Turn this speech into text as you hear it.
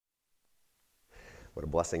What a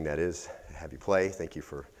blessing that is to have you play. Thank you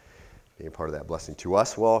for being a part of that blessing to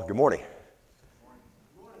us. Well, good morning.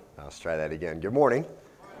 Let's try that again. Good morning.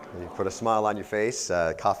 You put a smile on your face.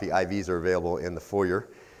 Coffee IVs are available in the foyer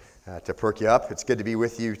to perk you up. It's good to be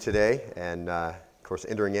with you today. And, of course,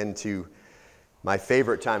 entering into my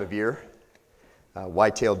favorite time of year,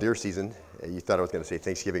 white-tailed deer season. You thought I was going to say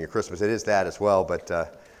Thanksgiving or Christmas. It is that as well, but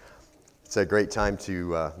it's a great time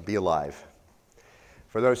to be alive.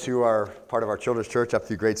 For those who are part of our children's church up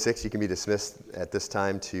through grade 6, you can be dismissed at this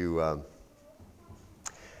time to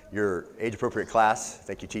your age-appropriate class.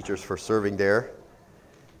 Thank you, teachers, for serving there.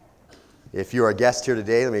 If you are a guest here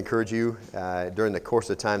today, let me encourage you, during the course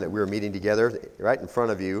of the time that we're meeting together, right in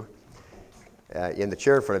front of you, in the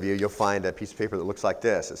chair in front of you, you'll find a piece of paper that looks like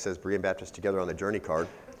this. It says Berean Baptist Together on the Journey card.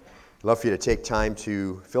 I'd love for you to take time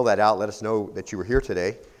to fill that out. Let us know that you were here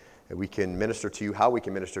today. And we can minister to you, how we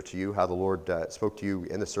can minister to you, how the Lord spoke to you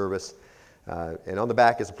in the service. And on the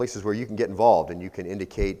back is the places where you can get involved and you can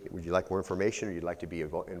indicate, would you like more information or you'd like to be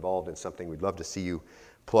involved in something. We'd love to see you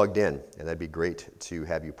plugged in. And that'd be great to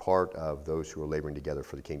have you part of those who are laboring together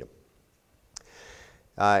for the kingdom.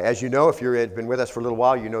 As you know, if you've been with us for a little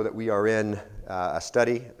while, you know that we are in a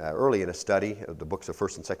study, early in a study of the books of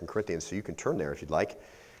 1st and 2nd Corinthians. So you can turn there if you'd like.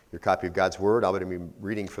 Your copy of God's Word. I'm going to be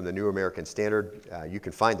reading from the New American Standard. You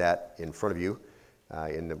can find that in front of you,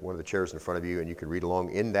 in one of the chairs in front of you, and you can read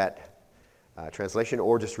along in that translation,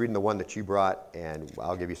 or just reading the one that you brought, and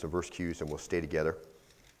I'll give you some verse cues, and we'll stay together.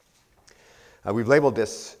 We've labeled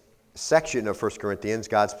this section of 1 Corinthians,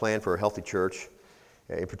 God's Plan for a Healthy Church,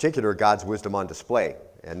 in particular, God's Wisdom on Display.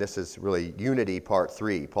 And this is really Unity Part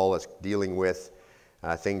 3. Paul is dealing with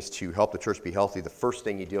things to help the church be healthy. The first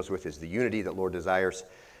thing he deals with is the unity that Lord desires.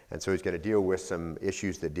 And so he's going to deal with some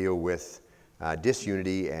issues that deal with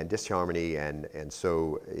disunity and disharmony. And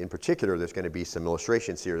so in particular, there's going to be some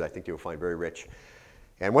illustrations here that I think you'll find very rich.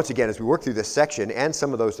 And once again, as we work through this section and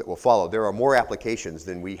some of those that will follow, there are more applications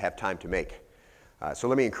than we have time to make. So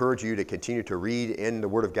let me encourage you to continue to read in the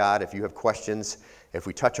Word of God. If you have questions, if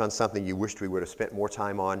we touch on something you wished we would have spent more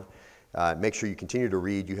time on, make sure you continue to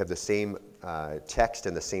read. You have the same text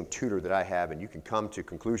and the same tutor that I have, and you can come to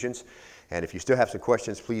conclusions. And if you still have some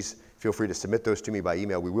questions, please feel free to submit those to me by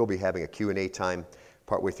email. We will be having a Q&A time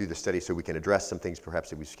partway through the study so we can address some things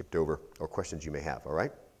perhaps that we skipped over or questions you may have, all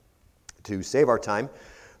right? To save our time,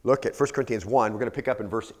 look at 1 Corinthians 1. We're going to pick up in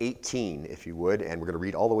verse 18, if you would, and we're going to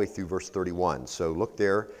read all the way through verse 31. So look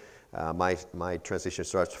there. My translation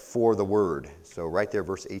starts, for the word. So right there,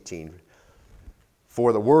 verse 18.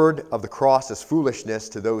 For the word of the cross is foolishness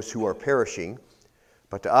to those who are perishing,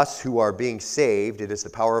 but to us who are being saved, it is the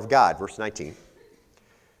power of God. Verse 19.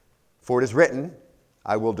 For it is written,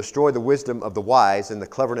 I will destroy the wisdom of the wise, and the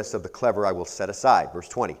cleverness of the clever I will set aside. Verse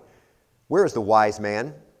 20. Where is the wise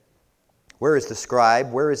man? Where is the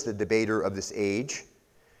scribe? Where is the debater of this age?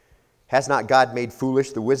 Has not God made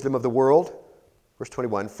foolish the wisdom of the world? Verse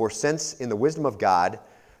 21. For since in the wisdom of God,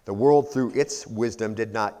 the world through its wisdom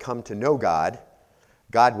did not come to know God,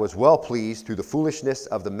 God was well pleased through the foolishness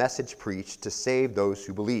of the message preached to save those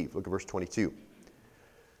who believe. Look at verse 22.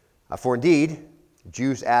 For indeed,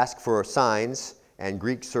 Jews ask for signs and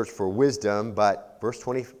Greeks search for wisdom, but, verse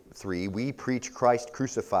 23, we preach Christ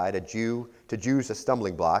crucified, to Jews a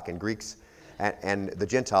stumbling block, and Greeks and the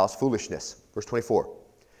Gentiles foolishness. Verse 24.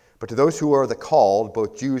 But to those who are the called,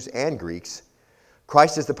 both Jews and Greeks,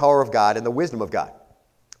 Christ is the power of God and the wisdom of God.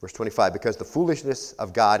 Verse 25. Because the foolishness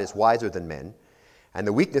of God is wiser than men, and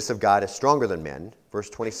the weakness of God is stronger than men. Verse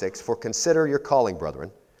 26, for consider your calling, brethren,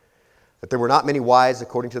 that there were not many wise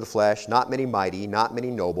according to the flesh, not many mighty, not many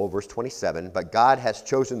noble. Verse 27, but God has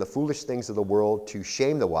chosen the foolish things of the world to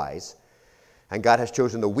shame the wise, and God has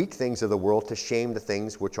chosen the weak things of the world to shame the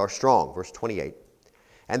things which are strong. Verse 28,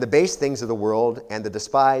 and the base things of the world and the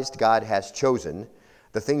despised God has chosen,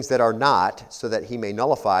 the things that are not, so that he may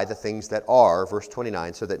nullify the things that are. Verse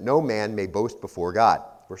 29, so that no man may boast before God.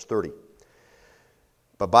 Verse 30,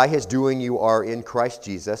 but by his doing you are in Christ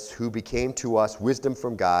Jesus, who became to us wisdom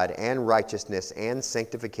from God and righteousness and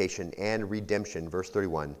sanctification and redemption. Verse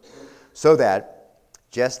 31. So that,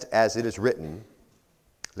 just as it is written,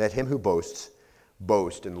 let him who boasts,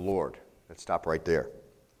 boast in the Lord. Let's stop right there.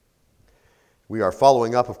 We are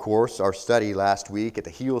following up, of course, our study last week at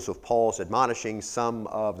the heels of Paul's admonishing some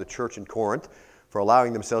of the church in Corinth for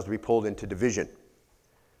allowing themselves to be pulled into division,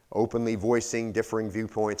 openly voicing differing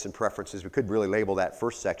viewpoints and preferences. We could really label that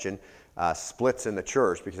first section splits in the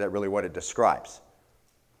church, because that's really what it describes.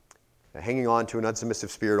 Now, hanging on to an unsubmissive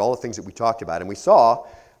spirit, all the things that we talked about. And we saw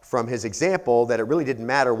from his example that it really didn't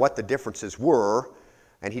matter what the differences were,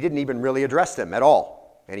 and he didn't even really address them at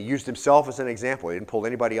all. And he used himself as an example. He didn't pull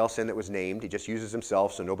anybody else in that was named. He just uses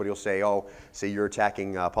himself so nobody will say, oh, see, you're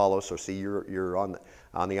attacking Apollos, or see, you're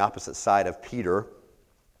on the opposite side of Peter.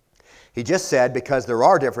 He just said, because there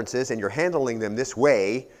are differences and you're handling them this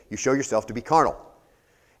way, you show yourself to be carnal.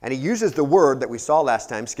 And he uses the word that we saw last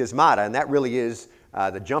time, schismata, and that really is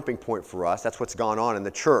the jumping point for us. That's what's gone on in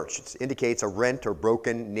the church. It indicates a rent or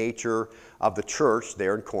broken nature of the church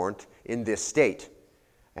there in Corinth in this state.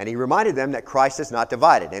 And he reminded them that Christ is not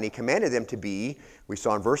divided. And he commanded them to be, we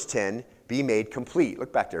saw in verse 10, be made complete.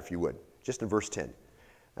 Look back there if you would, just in verse 10.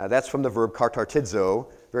 That's from the verb katartizo,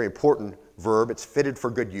 very important verb. It's fitted for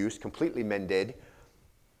good use, completely mended.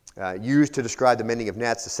 Used to describe the mending of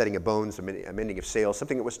nets, the setting of bones, the mending of sails,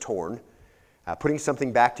 something that was torn. Putting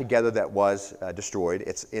something back together that was destroyed.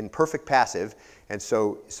 It's in perfect passive. And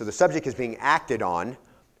so the subject is being acted on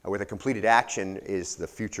with a completed action is the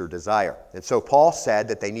future desire. And so Paul said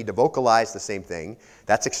that they need to vocalize the same thing.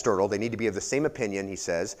 That's external. They need to be of the same opinion, he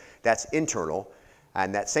says. That's internal.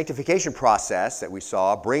 And that sanctification process that we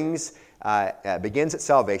saw begins at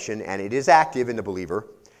salvation, and it is active in the believer.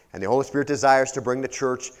 And the Holy Spirit desires to bring the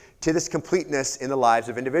church to this completeness in the lives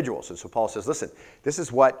of individuals. And so Paul says, listen, this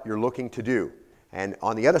is what you're looking to do. And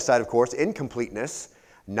on the other side, of course, incompleteness,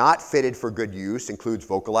 not fitted for good use, includes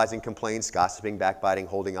vocalizing complaints, gossiping, backbiting,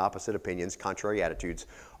 holding opposite opinions, contrary attitudes.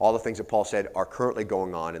 All the things that Paul said are currently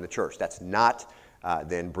going on in the church. That's not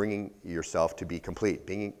then bringing yourself to be complete,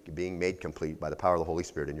 being made complete by the power of the Holy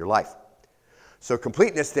Spirit in your life. So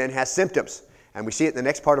completeness then has symptoms. And we see it in the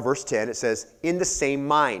next part of verse 10. It says, in the same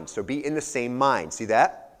mind. So be in the same mind. See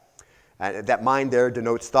that? That mind there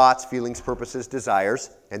denotes thoughts, feelings, purposes,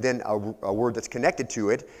 desires. And then a word that's connected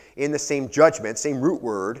to it, in the same judgment, same root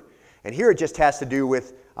word. And here it just has to do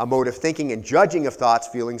with a mode of thinking and judging of thoughts,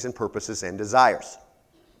 feelings, and purposes and desires.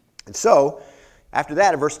 And so, after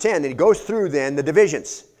that, in verse 10, he goes through then the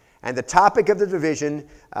divisions. And the topic of the division,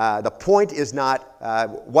 the point is not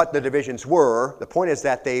what the divisions were. The point is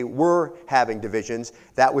that they were having divisions.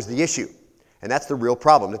 That was the issue. And that's the real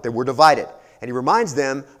problem, that they were divided. And he reminds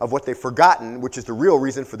them of what they've forgotten, which is the real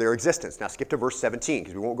reason for their existence. Now skip to verse 17,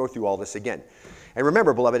 because we won't go through all this again. And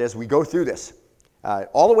remember, beloved, as we go through this,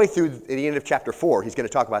 all the way through the end of chapter 4, he's going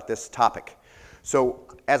to talk about this topic. So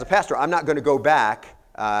as a pastor, I'm not going to go back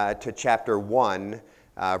to chapter 1,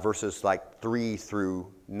 verses like 3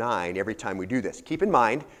 through 9 every time we do this. Keep in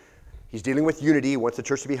mind, he's dealing with unity. He wants the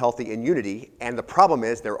church to be healthy in unity. And the problem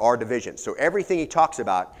is there are divisions. So everything he talks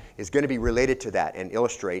about is going to be related to that and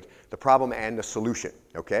illustrate the problem and the solution.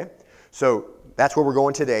 Okay? So that's where we're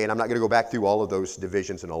going today. And I'm not going to go back through all of those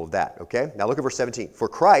divisions and all of that. Okay? Now look at verse 17. For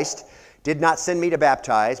Christ did not send me to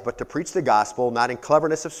baptize, but to preach the gospel, not in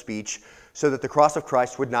cleverness of speech, so that the cross of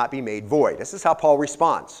Christ would not be made void. This is how Paul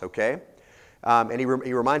responds. Okay? And he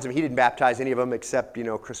reminds them he didn't baptize any of them except,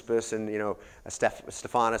 Crispus and,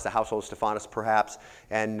 Stephanas, the household of Stephanas perhaps.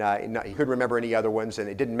 And he couldn't remember any other ones, and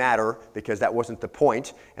it didn't matter because that wasn't the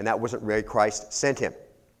point, and that wasn't where Christ sent him.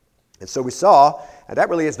 And so we saw, and that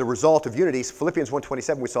really is the result of unity. Philippians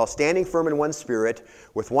 1:27, we saw standing firm in one spirit,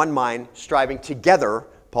 with one mind, striving together,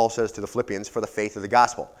 Paul says to the Philippians, for the faith of the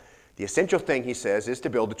gospel. The essential thing, he says, is to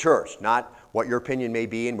build the church, not what your opinion may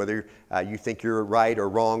be and whether you think you're right or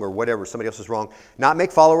wrong or whatever, somebody else is wrong. Not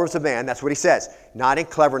make followers of man, that's what he says. Not in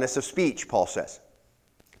cleverness of speech, Paul says.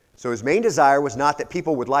 So his main desire was not that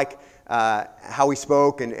people would like how he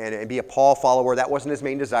spoke and be a Paul follower. That wasn't his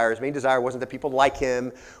main desire. His main desire wasn't that people like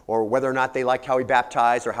him or whether or not they liked how he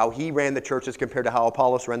baptized or how he ran the church as compared to how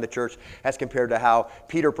Apollos ran the church, as compared to how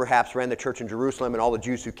Peter perhaps ran the church in Jerusalem and all the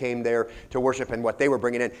Jews who came there to worship and what they were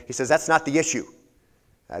bringing in. He says that's not the issue.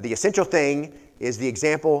 The essential thing is the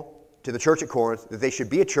example to the church at Corinth that they should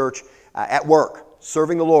be a church at work,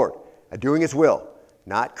 serving the Lord, doing his will.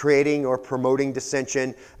 Not creating or promoting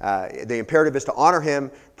dissension. The imperative is to honor him,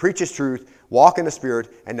 preach his truth, walk in the Spirit,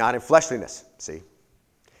 and not in fleshliness. See?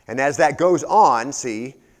 And as that goes on,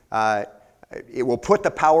 see, it will put the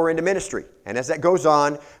power into ministry. And as that goes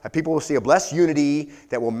on, people will see a blessed unity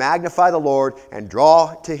that will magnify the Lord and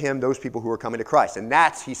draw to him those people who are coming to Christ. And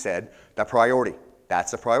that's, he said, the priority. That's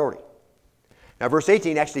the priority. Now, verse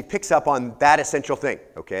 18 actually picks up on that essential thing,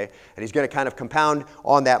 okay? And he's going to kind of compound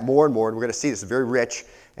on that more and more, and we're going to see this is very rich.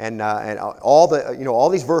 And all the all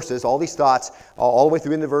these verses, all these thoughts, all the way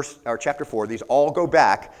through into chapter 4, these all go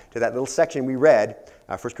back to that little section we read,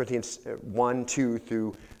 1 Corinthians 1, 2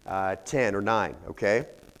 through 10 or 9, okay?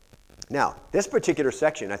 Now, this particular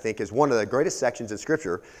section, I think, is one of the greatest sections in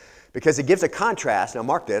Scripture because it gives a contrast, now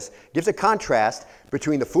mark this, gives a contrast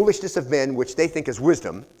between the foolishness of men, which they think is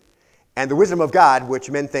wisdom, and the wisdom of God, which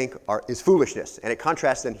men think is foolishness. And it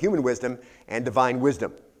contrasts then human wisdom and divine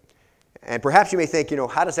wisdom. And perhaps you may think,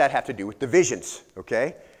 how does that have to do with divisions,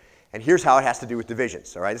 okay? And here's how it has to do with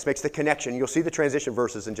divisions, all right? This makes the connection. You'll see the transition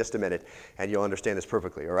verses in just a minute, and you'll understand this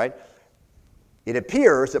perfectly, all right? It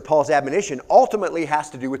appears that Paul's admonition ultimately has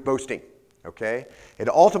to do with boasting, okay? It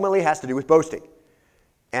ultimately has to do with boasting.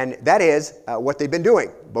 And that is what they've been doing,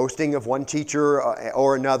 boasting of one teacher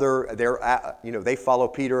or another. They follow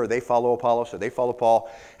Peter, or they follow Apollos, or they follow Paul.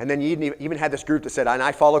 And then you even had this group that said, and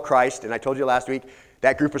I follow Christ. And I told you last week,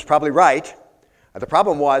 that group was probably right. The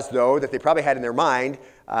problem was, though, that they probably had in their mind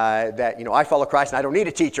that, I follow Christ and I don't need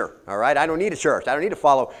a teacher, all right? I don't need a church. I don't need to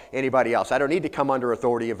follow anybody else. I don't need to come under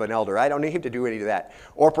authority of an elder. I don't need him to do any of that.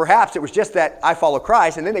 Or perhaps it was just that I follow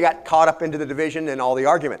Christ, and then they got caught up into the division and all the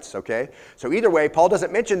arguments, okay? So either way, Paul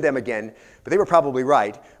doesn't mention them again, but they were probably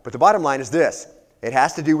right. But the bottom line is this. It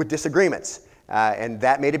has to do with disagreements, and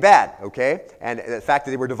that made it bad, okay? And the fact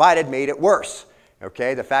that they were divided made it worse.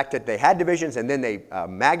 Okay, the fact that they had divisions and then they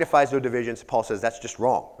magnified those divisions, Paul says that's just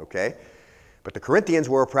wrong, okay? But the Corinthians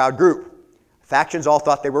were a proud group. Factions all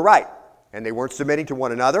thought they were right, and they weren't submitting to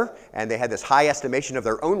one another, and they had this high estimation of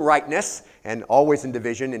their own rightness, and always in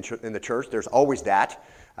division in the church, there's always that.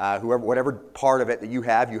 Whatever part of it that you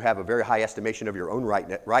have a very high estimation of your own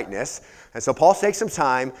rightness. And so Paul takes some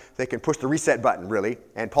time, they can push the reset button, really,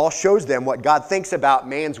 and Paul shows them what God thinks about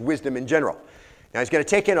man's wisdom in general. Now, he's going to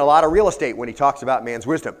take in a lot of real estate when he talks about man's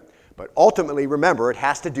wisdom. But ultimately, remember, it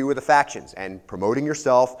has to do with the factions and promoting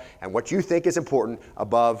yourself and what you think is important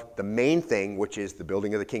above the main thing, which is the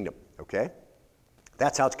building of the kingdom. Okay?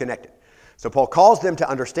 That's how it's connected. So Paul calls them to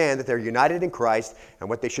understand that they're united in Christ, and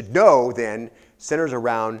what they should know then centers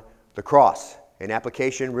around the cross. In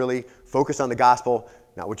application, really focus on the gospel,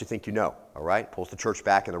 not what you think you know. All right? Pulls the church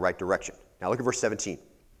back in the right direction. Now look at verse 17.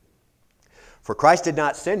 For Christ did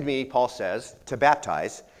not send me, Paul says, to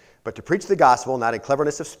baptize, but to preach the gospel, not in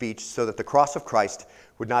cleverness of speech, so that the cross of Christ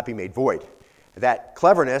would not be made void. That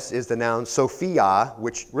cleverness is the noun sophia,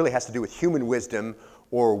 which really has to do with human wisdom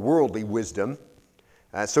or worldly wisdom.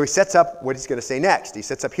 So he sets up what he's going to say next. He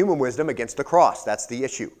sets up human wisdom against the cross. That's the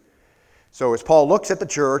issue. So as Paul looks at the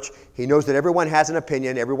church, he knows that everyone has an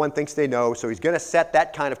opinion, everyone thinks they know, so he's going to set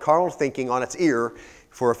that kind of carnal thinking on its ear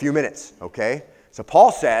for a few minutes, okay? So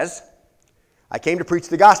Paul says, I came to preach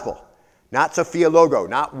the gospel, not Sophia Logo,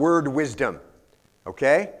 not word wisdom,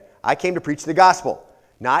 okay? I came to preach the gospel,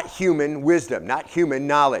 not human wisdom, not human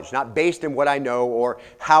knowledge, not based in what I know or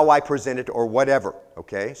how I present it or whatever,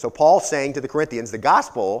 okay? So Paul's saying to the Corinthians, the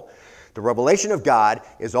gospel, the revelation of God,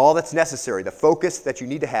 is all that's necessary. The focus that you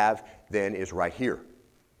need to have then is right here.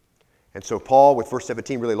 And so Paul, with verse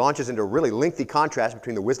 17, really launches into a really lengthy contrast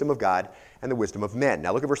between the wisdom of God and the wisdom of men.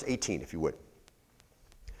 Now look at verse 18, if you would.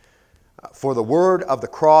 For the word of the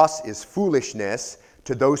cross is foolishness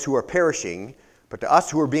to those who are perishing, but to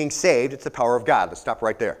us who are being saved, it's the power of God. Let's stop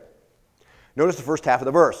right there. Notice the first half of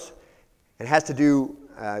the verse. It has to do,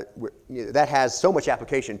 that has so much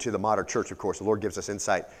application to the modern church, of course. The Lord gives us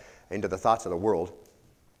insight into the thoughts of the world.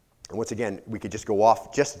 And once again, we could just go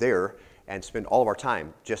off just there and spend all of our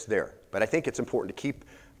time just there. But I think it's important to keep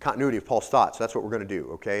continuity of Paul's thoughts. So that's what we're going to do,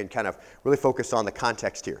 okay? And kind of really focus on the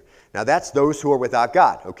context here. Now that's those who are without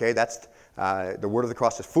God, okay? That's the word of the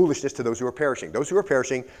cross is foolishness to those who are perishing. Those who are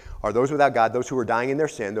perishing are those without God, those who are dying in their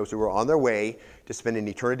sin, those who are on their way to spend an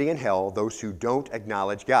eternity in hell, those who don't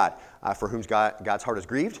acknowledge God, for whom God's heart is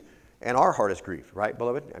grieved and our heart is grieved, right,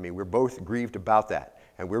 beloved? I mean, we're both grieved about that,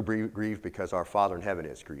 and we're grieved because our Father in heaven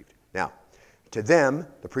is grieved. Now, to them,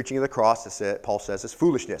 the preaching of the cross, Paul says, is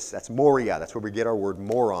foolishness. That's moria. That's where we get our word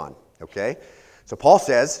moron, okay? So Paul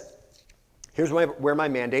says, here's where my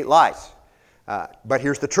mandate lies. But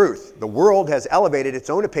here's the truth. The world has elevated its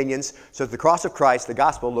own opinions so that the cross of Christ, the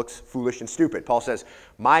gospel, looks foolish and stupid. Paul says,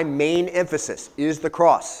 my main emphasis is the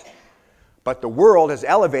cross. But the world has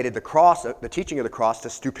elevated the cross, the teaching of the cross, to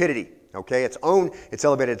stupidity. Okay, it's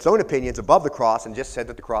elevated its own opinions above the cross and just said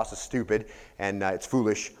that the cross is stupid and it's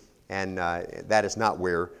foolish, and that is not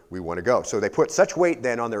where we want to go. So they put such weight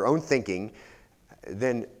then on their own thinking,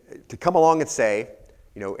 then to come along and say,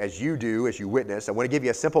 as you do, as you witness, I want to give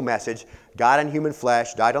you a simple message. God in human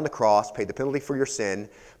flesh died on the cross, paid the penalty for your sin.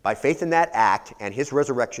 By faith in that act and his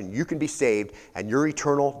resurrection, you can be saved, and your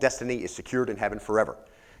eternal destiny is secured in heaven forever.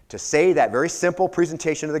 To say that very simple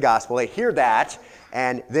presentation of the gospel, they hear that,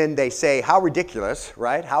 and then they say, how ridiculous,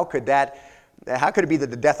 right? How could it be that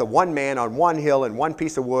the death of one man on one hill and one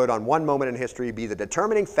piece of wood on one moment in history be the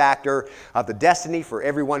determining factor of the destiny for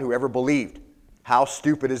everyone who ever believed? How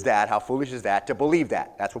stupid is that? How foolish is that to believe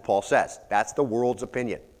that? That's what Paul says. That's the world's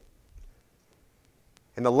opinion.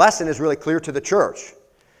 And the lesson is really clear to the church.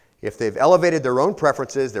 If they've elevated their own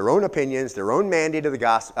preferences, their own opinions, their own mandate of the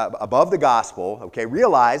gospel, above the gospel, okay,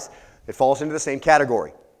 realize It falls into the same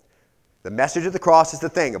category. The message of the cross is the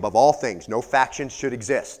thing. Above all things, no factions should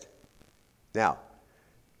exist. Now,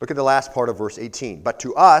 look at the last part of verse 18. But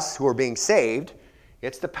to us who are being saved,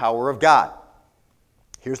 it's the power of God.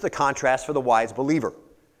 Here's the contrast for the wise believer.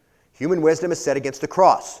 Human wisdom is set against the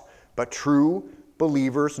cross, but true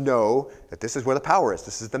believers know that this is where the power is.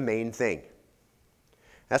 This is the main thing.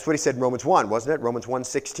 That's what he said in Romans 1, wasn't it? Romans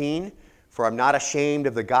 1:16. For I'm not ashamed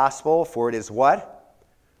of the gospel, for it is what?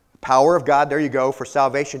 Power of God, there you go, for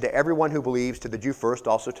salvation to everyone who believes, to the Jew first,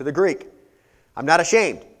 also to the Greek. I'm not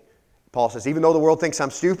ashamed. Paul says, even though the world thinks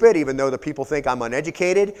I'm stupid, even though the people think I'm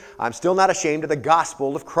uneducated, I'm still not ashamed of the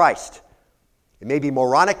gospel of Christ. It may be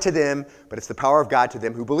moronic to them, but it's the power of God to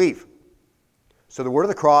them who believe. So the word of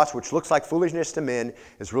the cross, which looks like foolishness to men,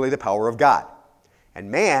 is really the power of God.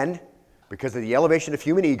 And man, because of the elevation of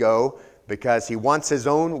human ego, because he wants his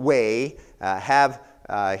own way, have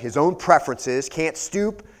his own preferences, can't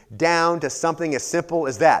stoop down to something as simple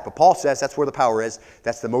as that. But Paul says that's where the power is.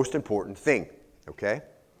 That's the most important thing. Okay?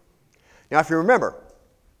 Now, if you remember,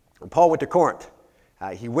 when Paul went to Corinth,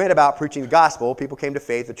 he went about preaching the gospel. People came to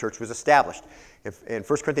faith. The church was established. In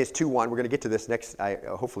 1 Corinthians 2:1, we're going to get to this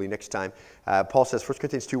hopefully next time. Paul says, 1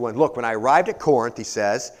 Corinthians 2:1, look, when I arrived at Corinth, he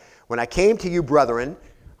says, when I came to you, brethren,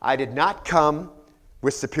 I did not come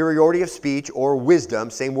with superiority of speech or wisdom,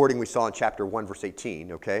 same wording we saw in chapter 1, verse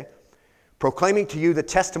 18, okay? Proclaiming to you the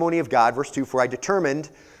testimony of God, verse 2, for I determined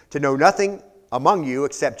to know nothing among you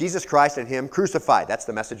except Jesus Christ and him crucified. That's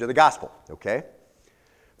the message of the gospel, okay?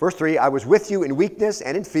 Verse 3, I was with you in weakness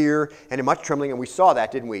and in fear and in much trembling, and we saw that,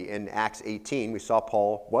 didn't we, in Acts 18. We saw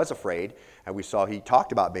Paul was afraid, and we saw he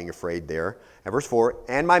talked about being afraid there. And verse 4,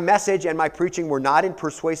 and my message and my preaching were not in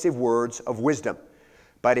persuasive words of wisdom,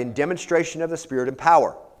 but in demonstration of the Spirit and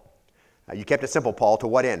power. You kept it simple, Paul, to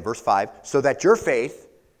what end? Verse 5, so that your faith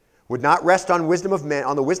would not rest on wisdom of men,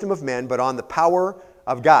 on the wisdom of men, but on the power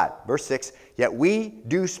of God. Verse 6, yet we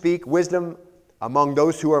do speak wisdom among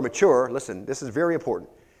those who are mature. Listen, this is very important.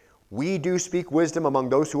 We do speak wisdom among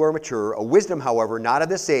those who are mature, a wisdom, however, not of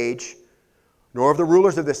this age, nor of the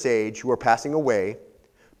rulers of this age who are passing away,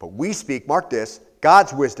 but we speak, mark this,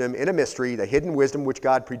 God's wisdom in a mystery, the hidden wisdom which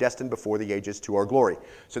God predestined before the ages to our glory.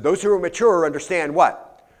 So those who are mature understand what?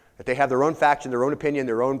 That they have their own faction, their own opinion,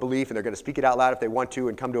 their own belief, and they're going to speak it out loud if they want to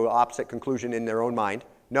and come to an opposite conclusion in their own mind.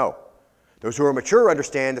 No. Those who are mature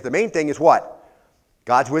understand that the main thing is what?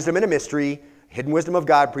 God's wisdom in a mystery, hidden wisdom of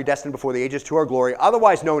God predestined before the ages to our glory,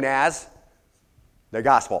 otherwise known as the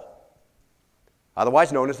gospel.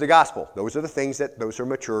 Otherwise known as the gospel. Those are the things that those who are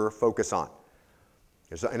mature focus on.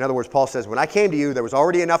 In other words, Paul says, when I came to you, there was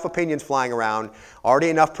already enough opinions flying around, already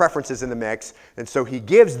enough preferences in the mix, and so he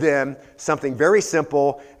gives them something very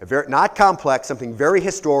simple, not complex, something very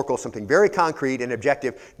historical, something very concrete and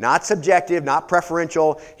objective, not subjective, not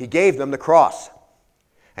preferential. He gave them the cross.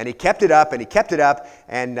 And he kept it up, and he kept it up,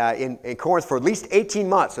 and in Corinth for at least 18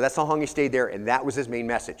 months, so that's how long he stayed there, and that was his main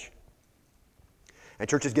message. And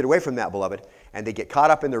churches get away from that, beloved, and they get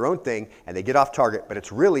caught up in their own thing, and they get off target, but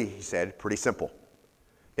it's really, he said, pretty simple.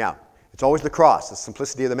 Now, it's always the cross, the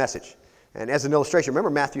simplicity of the message. And as an illustration, remember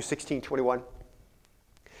Matthew 16:21?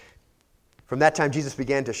 From that time, Jesus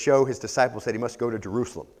began to show his disciples that he must go to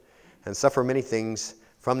Jerusalem and suffer many things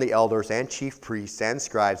from the elders and chief priests and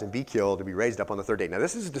scribes and be killed and be raised up on the third day. Now,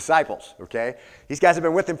 this is his disciples, okay? These guys have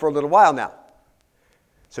been with him for a little while now.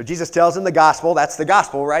 So Jesus tells them the gospel. That's the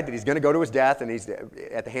gospel, right? That he's going to go to his death and he's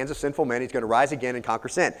at the hands of sinful men. He's going to rise again and conquer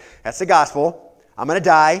sin. That's the gospel. I'm going to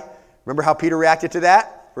die. Remember how Peter reacted to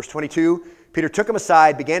that? Verse 22, Peter took him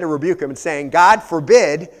aside, began to rebuke him and saying, God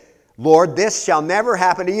forbid, Lord, this shall never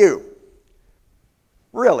happen to you.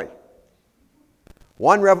 Really?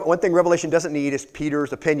 One thing Revelation doesn't need is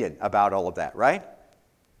Peter's opinion about all of that, right?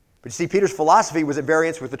 But you see, Peter's philosophy was at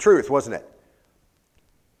variance with the truth, wasn't it?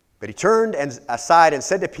 But he turned aside and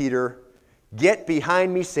said to Peter, get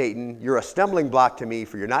behind me, Satan. You're a stumbling block to me,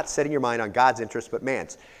 for you're not setting your mind on God's interests, but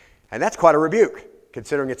man's. And that's quite a rebuke,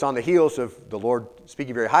 considering it's on the heels of the Lord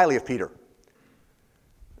speaking very highly of Peter.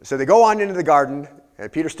 So they go on into the garden,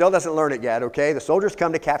 and Peter still doesn't learn it yet, okay? The soldiers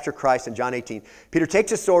come to capture Christ in John 18. Peter takes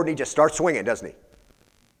his sword and he just starts swinging, doesn't he?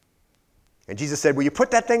 And Jesus said, will you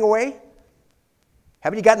put that thing away?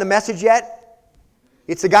 Haven't you gotten the message yet?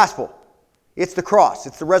 It's the gospel. It's the cross.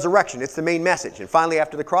 It's the resurrection. It's the main message. And finally,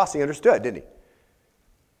 after the cross, he understood, didn't he?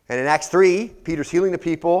 And in Acts 3, Peter's healing the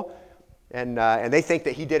people, and they think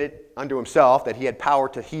that he did it unto himself, that he had power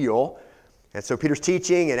to heal. And so Peter's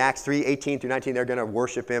teaching in Acts 3, 18 through 19, they're going to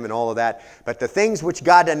worship him and all of that. But the things which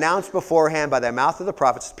God announced beforehand by the mouth of the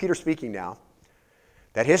prophets, Peter speaking now,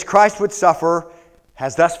 that his Christ would suffer,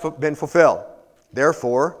 has thus been fulfilled.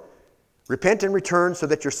 Therefore, Repent and return so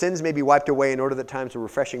that your sins may be wiped away in order that times of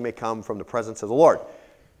refreshing may come from the presence of the Lord.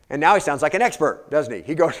 And now he sounds like an expert, doesn't he?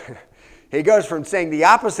 He goes from saying the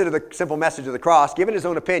opposite of the simple message of the cross, giving his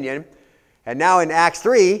own opinion, and now in Acts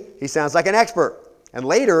 3, he sounds like an expert. And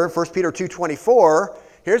later, 1 Peter 2:24,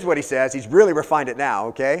 here's what he says. He's really refined it now,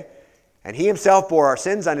 okay? And he himself bore our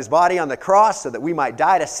sins on his body on the cross so that we might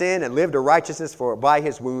die to sin and live to righteousness, for by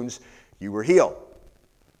his wounds you were healed.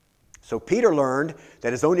 So Peter learned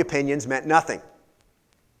that his own opinions meant nothing.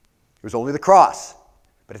 It was only the cross.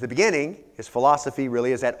 But at the beginning, his philosophy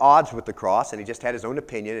really is at odds with the cross, and he just had his own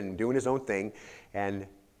opinion and doing his own thing, and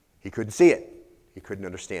he couldn't see it. He couldn't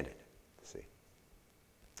understand it. See?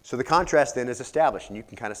 So the contrast then is established, and you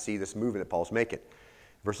can kind of see this movement that Paul's making.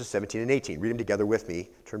 Verses 17 and 18. Read them together with me.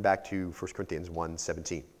 Turn back to 1 Corinthians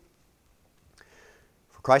 1:17.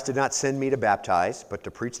 For Christ did not send me to baptize, but to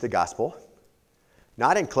preach the gospel,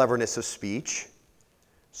 not in cleverness of speech,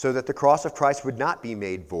 so that the cross of Christ would not be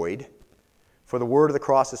made void. For the word of the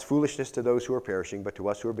cross is foolishness to those who are perishing, but to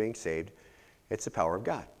us who are being saved, it's the power of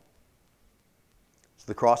God. So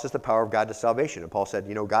the cross is the power of God to salvation. And Paul said,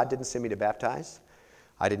 God didn't send me to baptize.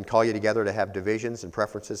 I didn't call you together to have divisions and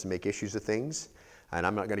preferences and make issues of things. And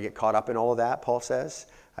I'm not going to get caught up in all of that, Paul says.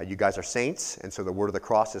 You guys are saints, and so the word of the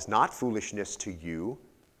cross is not foolishness to you.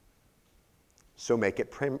 So make it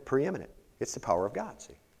preeminent. It's the power of God,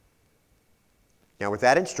 see. Now with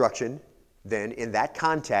that instruction, then in that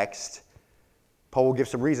context, Paul will give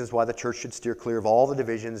some reasons why the church should steer clear of all the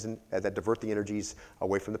divisions that divert the energies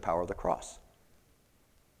away from the power of the cross.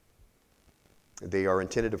 They are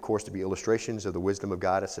intended, of course, to be illustrations of the wisdom of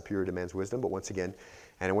God as superior to man's wisdom, but once again,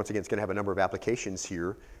 it's going to have a number of applications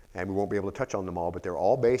here, and we won't be able to touch on them all, but they're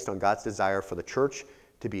all based on God's desire for the church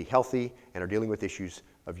to be healthy and are dealing with issues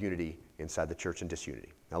of unity inside the church and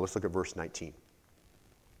disunity. Now let's look at verse 19.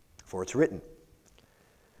 For it's written,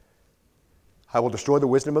 I will destroy the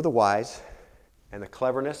wisdom of the wise, and the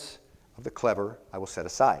cleverness of the clever I will set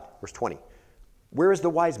aside. Verse 20. Where is the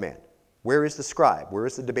wise man? Where is the scribe? Where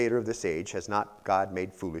is the debater of this age? Has not God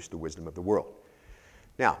made foolish the wisdom of the world?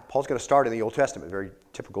 Now, Paul's going to start in the Old Testament, very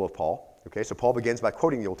typical of Paul. Okay, so Paul begins by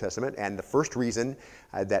quoting the Old Testament, and the first reason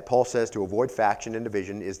that Paul says to avoid faction and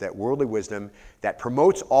division is that worldly wisdom that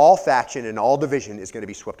promotes all faction and all division is going to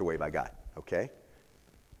be swept away by God. Okay?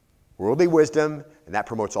 Worldly wisdom, and that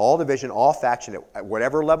promotes all division, all faction, at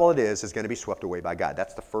whatever level it is going to be swept away by God.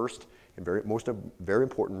 That's the first and very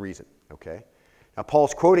important reason. Okay? Now,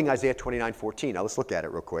 Paul's quoting Isaiah 29:14. Now, let's look at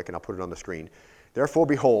it real quick, and I'll put it on the screen. Therefore,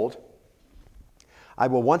 behold, I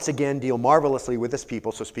will once again deal marvelously with this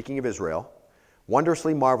people, so speaking of Israel,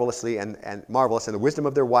 wondrously, marvelously, and marvelous, and the wisdom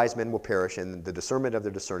of their wise men will perish, and the discernment of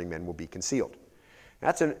their discerning men will be concealed.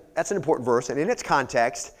 That's an important verse, and in its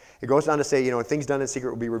context, it goes on to say, things done in secret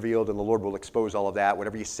will be revealed, and the Lord will expose all of that.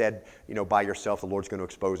 Whatever you said, by yourself, the Lord's going to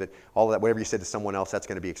expose it. All of that, whatever you said to someone else, that's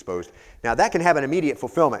going to be exposed. Now, that can have an immediate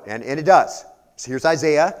fulfillment, and it does. So here's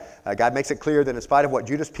Isaiah. God makes it clear that in spite of what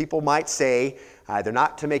Judah's people might say, they're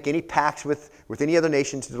not to make any pacts with any other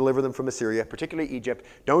nation to deliver them from Assyria, particularly Egypt.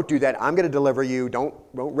 Don't do that. I'm going to deliver you. Don't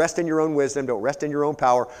rest in your own wisdom. Don't rest in your own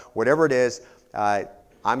power. Whatever it is,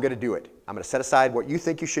 I'm going to do it. I'm going to set aside what you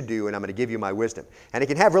think you should do, and I'm going to give you my wisdom. And it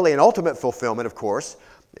can have really an ultimate fulfillment, of course,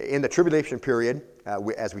 in the tribulation period,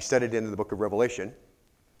 as we studied in the book of Revelation.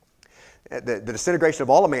 The disintegration of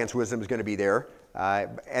all of man's wisdom is going to be there,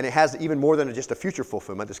 and it has even more than just a future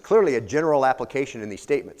fulfillment. There's clearly a general application in these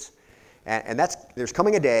statements. And there's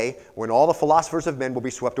coming a day when all the philosophers of men will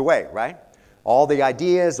be swept away, right? All the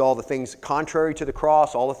ideas, all the things contrary to the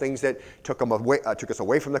cross, all the things that took us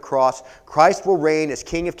away from the cross. Christ will reign as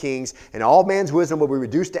King of Kings, and all man's wisdom will be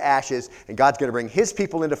reduced to ashes, and God's going to bring his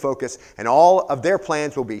people into focus, and all of their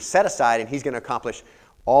plans will be set aside, and he's going to accomplish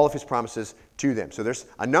all of his promises to them. So there's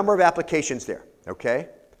a number of applications there, okay?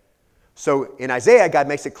 So in Isaiah, God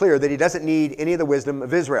makes it clear that he doesn't need any of the wisdom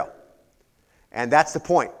of Israel. And that's the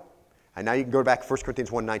point. And now you can go back to 1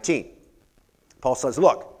 Corinthians 1:19. Paul says,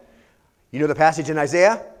 look, you know the passage in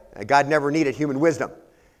Isaiah? God never needed human wisdom.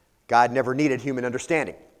 God never needed human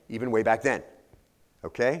understanding, even way back then.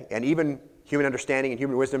 Okay? And even human understanding and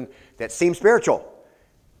human wisdom that seemed spiritual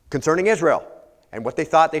concerning Israel and what they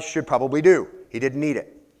thought they should probably do. He didn't need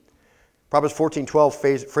it. Proverbs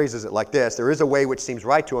 14:12 phrases it like this: there is a way which seems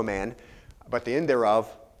right to a man, but the end thereof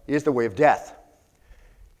is the way of death.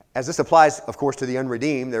 As this applies, of course, to the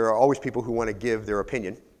unredeemed, there are always people who want to give their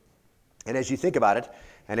opinion. And as you think about it,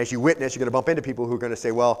 and as you witness, you're going to bump into people who are going to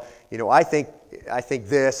say, well, I think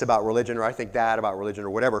this about religion, or I think that about religion, or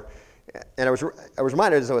whatever. And I was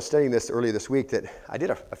reminded as I was studying this earlier this week that I did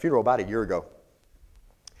a funeral about a year ago.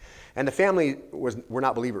 And the family were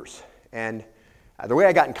not believers. And The way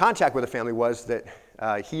I got in contact with the family was that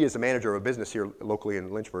he is a manager of a business here locally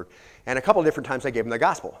in Lynchburg, and a couple of different times I gave him the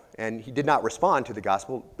gospel, and he did not respond to the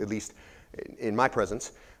gospel, at least in my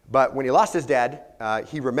presence. But when he lost his dad,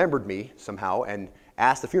 he remembered me somehow and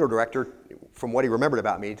asked the funeral director, from what he remembered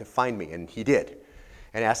about me, to find me, and he did,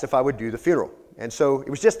 and asked if I would do the funeral. And so it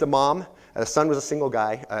was just the mom. The son was a single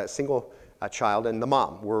guy, a single child, and the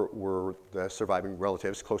mom were the surviving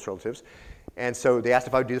relatives, close relatives. And so they asked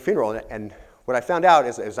if I would do the funeral. And what I found out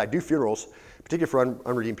is, as I do funerals, particularly for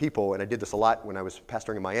unredeemed people, and I did this a lot when I was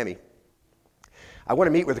pastoring in Miami, I want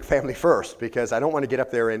to meet with the family first, because I don't want to get up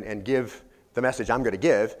there and give the message I'm going to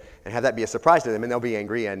give and have that be a surprise to them, and they'll be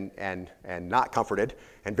angry and not comforted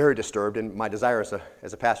and very disturbed. And my desire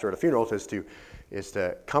as a pastor at a funeral is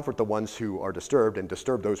to comfort the ones who are disturbed and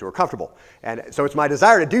disturb those who are comfortable. And so it's my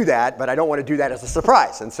desire to do that, but I don't want to do that as a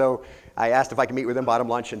surprise. And so I asked if I could meet with them, bought them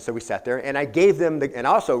lunch, and so we sat there. And I gave them, and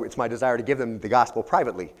also it's my desire to give them the gospel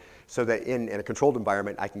privately, so that in a controlled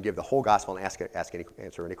environment I can give the whole gospel and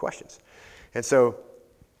answer any questions. And so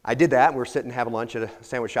I did that, and we were sitting having lunch at a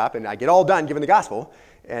sandwich shop, and I get all done giving the gospel,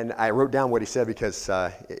 and I wrote down what he said, because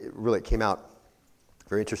it came out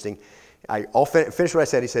very interesting. I finished what I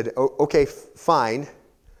said. He said, okay, fine,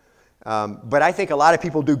 but I think a lot of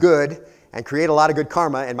people do good and create a lot of good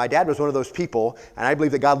karma, and my dad was one of those people, and I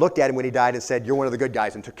believe that God looked at him when he died and said, you're one of the good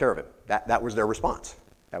guys, and took care of him. That was their response.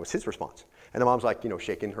 That was his response. And the mom's like,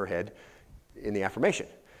 shaking her head in the affirmation.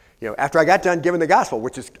 After I got done giving the gospel,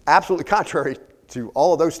 which is absolutely contrary to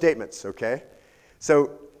all of those statements, okay?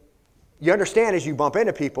 So you understand as you bump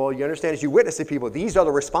into people, you understand as you witness to people, these are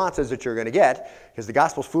the responses that you're going to get, because the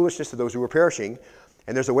gospel's foolishness to those who are perishing,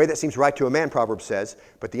 and there's a way that seems right to a man, Proverbs says,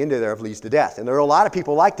 but the end thereof leads to death. And there are a lot of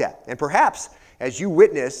people like that. And perhaps as you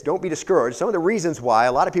witness, don't be discouraged. Some of the reasons why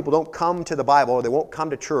a lot of people don't come to the Bible, or they won't come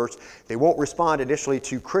to church, they won't respond initially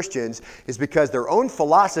to Christians, is because their own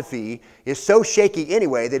philosophy is so shaky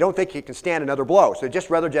anyway, they don't think it can stand another blow. So they'd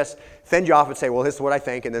rather fend you off and say, well, this is what I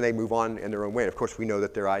think, and then they move on in their own way. And of course, we know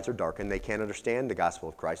that their eyes are darkened. They can't understand the gospel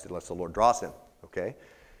of Christ unless the Lord draws them, okay?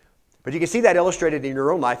 But you can see that illustrated in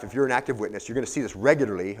your own life. If you're an active witness, you're going to see this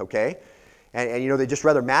regularly, okay? And they just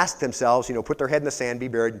rather mask themselves, put their head in the sand, be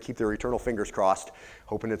buried, and keep their eternal fingers crossed,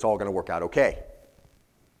 hoping it's all going to work out okay.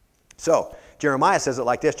 So, Jeremiah says it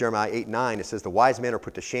like this, Jeremiah 8:9, it says, the wise men are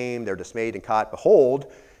put to shame, they're dismayed and caught.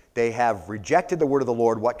 Behold, they have rejected the word of the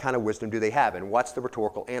Lord. What kind of wisdom do they have? And what's the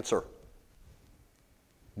rhetorical answer?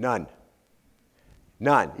 None.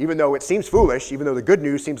 None. Even though it seems foolish, even though the good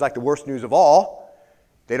news seems like the worst news of all,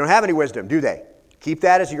 they don't have any wisdom, do they? Keep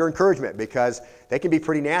that as your encouragement, because they can be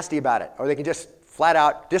pretty nasty about it, or they can just flat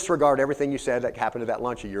out disregard everything you said that happened at that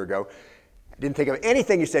lunch a year ago. I didn't think of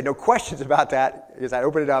anything you said, no questions about that, because I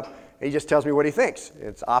open it up and he just tells me what he thinks.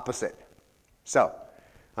 It's opposite. So,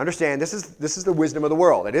 understand, this is the wisdom of the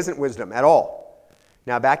world. It isn't wisdom at all.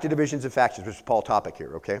 Now back to divisions and factions, which is Paul's topic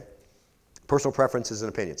here, okay? Personal preferences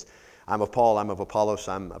and opinions. I'm of Paul, I'm of Apollos,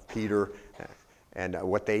 I'm of Peter, and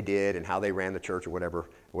what they did and how they ran the church, or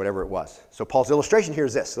whatever it was. So Paul's illustration here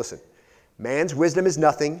is this. Listen, man's wisdom is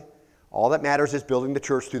nothing. All that matters is building the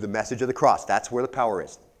church through the message of the cross. That's where the power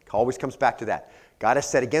is. It always comes back to that. God has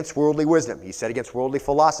set against worldly wisdom. He set against worldly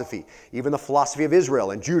philosophy. Even the philosophy of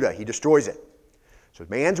Israel and Judah, he destroys it. So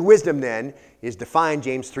man's wisdom then is defined,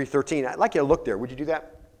 James 3:13. I'd like you to look there. Would you do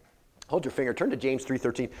that? Hold your finger. Turn to James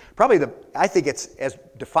 3:13. Probably I think it's as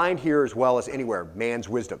defined here as well as anywhere, man's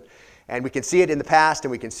wisdom. And we can see it in the past,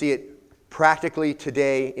 and we can see it practically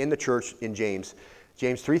today in the church in James.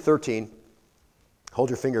 James 3:13. Hold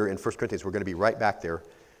your finger in 1 Corinthians. We're going to be right back there.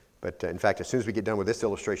 But in fact, as soon as we get done with this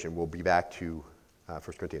illustration, we'll be back to 1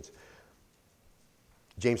 Corinthians.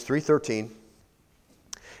 James 3:13.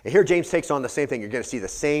 And here James takes on the same thing. You're going to see the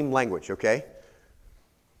same language, okay?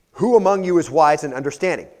 Who among you is wise and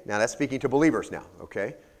understanding? Now that's speaking to believers now,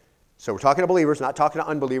 okay? So we're talking to believers, not talking to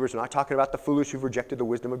unbelievers. We're not talking about the foolish who've rejected the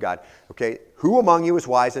wisdom of God. Okay, who among you is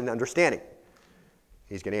wise and understanding?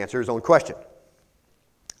 He's going to answer his own question.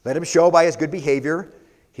 Let him show by his good behavior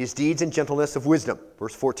his deeds and gentleness of wisdom.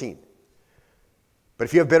 Verse 14. But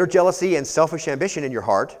if you have bitter jealousy and selfish ambition in your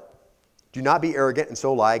heart, do not be arrogant and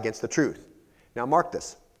so lie against the truth. Now mark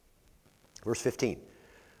this. Verse 15.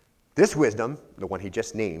 This wisdom, the one he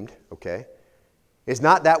just named, okay, is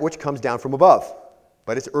not that which comes down from above,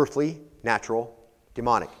 but it's earthly, natural,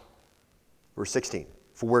 demonic. Verse 16.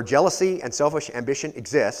 For where jealousy and selfish ambition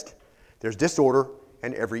exist, there's disorder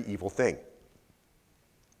and every evil thing.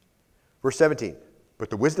 Verse 17. But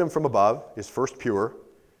the wisdom from above is first pure,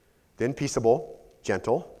 then peaceable,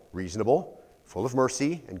 gentle, reasonable, full of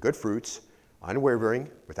mercy and good fruits, unwavering,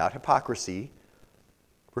 without hypocrisy.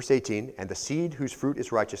 Verse 18, and the seed whose fruit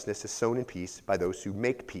is righteousness is sown in peace by those who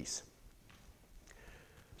make peace.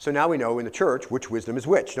 So now we know in the church which wisdom is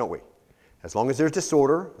which, don't we? As long as there's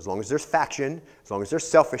disorder, as long as there's faction, as long as there's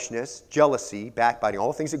selfishness, jealousy, backbiting, all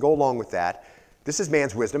the things that go along with that, this is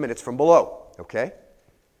man's wisdom and it's from below, okay?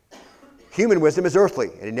 Human wisdom is earthly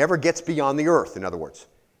and it never gets beyond the earth, in other words.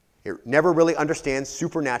 It never really understands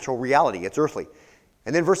supernatural reality. It's earthly.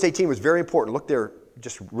 And then verse 18 was very important. Look there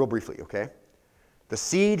just real briefly, okay? The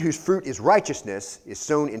seed whose fruit is righteousness is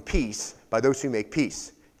sown in peace by those who make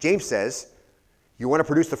peace. James says, you want to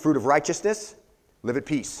produce the fruit of righteousness? Live at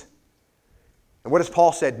peace. And what has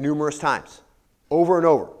Paul said numerous times? Over and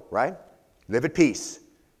over, right? Live at peace.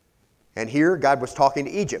 And here, God was talking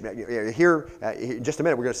to Egypt. Here, in just a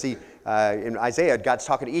minute, we're going to see in Isaiah, God's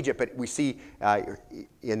talking to Egypt, but we see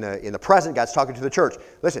in the present, God's talking to the church.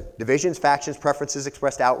 Listen, divisions, factions, preferences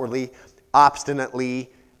expressed outwardly,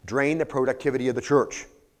 obstinately, drain the productivity of the church.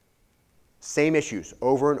 Same issues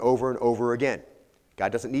over and over and over again.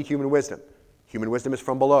 God doesn't need human wisdom. Human wisdom is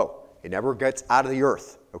from below. It never gets out of the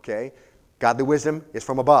earth, okay? Godly wisdom is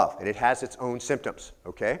from above, and it has its own symptoms,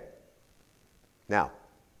 okay? Now,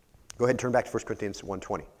 go ahead and turn back to 1 Corinthians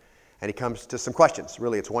 1:20. And he comes to some questions.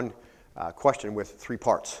 Really, it's one question with three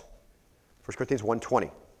parts. 1 Corinthians 1:20.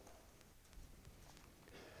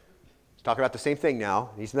 He's talking about the same thing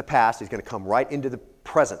now. He's in the past. He's going to come right into the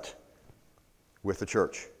present with the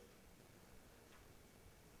church.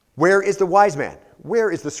 Where is the wise man?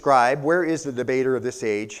 Where is the scribe? Where is the debater of this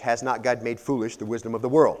age? Has not God made foolish the wisdom of the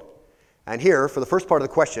world? And here, for the first part of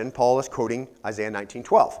the question, Paul is quoting Isaiah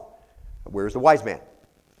 19:12. Where is the wise man?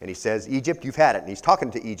 And he says, Egypt, you've had it. And he's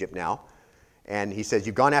talking to Egypt now. And he says,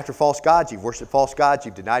 you've gone after false gods, you've worshipped false gods,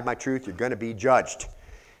 you've denied my truth, you're going to be judged.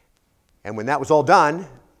 And when that was all done,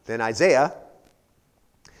 then Isaiah,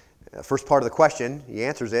 the first part of the question, he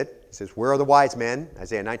answers it. He says, where are the wise men?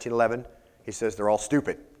 Isaiah 19:11. He says, they're all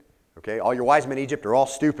stupid. Okay, all your wise men in Egypt are all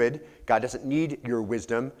stupid. God doesn't need your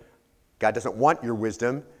wisdom. God doesn't want your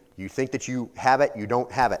wisdom. You think that you have it, you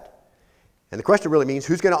don't have it. And the question really means,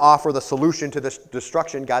 who's going to offer the solution to this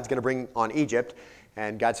destruction God's going to bring on Egypt?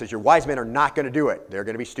 And God says, your wise men are not going to do it. They're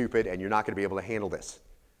going to be stupid, and you're not going to be able to handle this.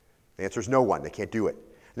 The answer is no one. They can't do it.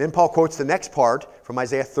 And then Paul quotes the next part from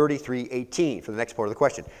Isaiah 33:18 for the next part of the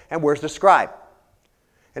question. And where's the scribe?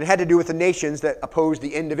 And it had to do with the nations that opposed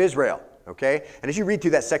the end of Israel. Okay? And as you read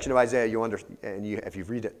through that section of Isaiah, you'll understand, and if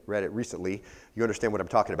you've read it recently, you understand what I'm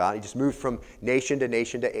talking about. He just moves from nation to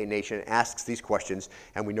nation to a nation and asks these questions,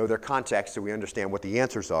 and we know their context, so we understand what the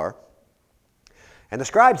answers are. And the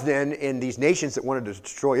scribes then, in these nations that wanted to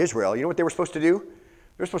destroy Israel, you know what they were supposed to do?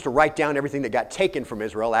 They were supposed to write down everything that got taken from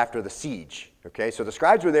Israel after the siege. Okay? So the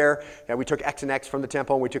scribes were there, and we took X and X from the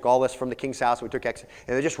temple, and we took all this from the king's house, and we took X, and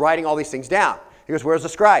they're just writing all these things down. He goes, where's the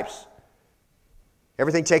scribes?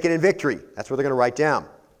 Everything taken in victory. That's what they're going to write down.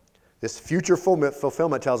 This future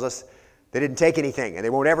fulfillment tells us they didn't take anything, and they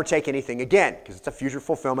won't ever take anything again, because it's a future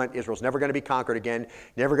fulfillment. Israel's never going to be conquered again,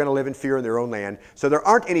 never going to live in fear in their own land. So there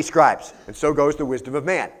aren't any scribes, and so goes the wisdom of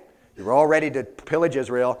man. You were all ready to pillage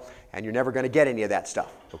Israel, and you're never going to get any of that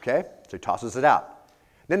stuff. Okay? So he tosses it out.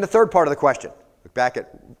 Then the third part of the question. Look back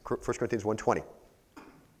at 1 Corinthians 1:20.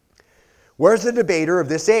 Where's the debater of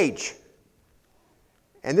this age?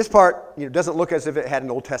 And this part doesn't look as if it had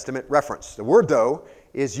an Old Testament reference. The word, though,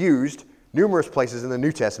 is used numerous places in the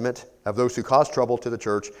New Testament of those who caused trouble to the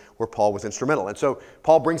church where Paul was instrumental. And so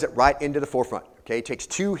Paul brings it right into the forefront. Okay? He takes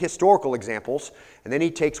two historical examples, and then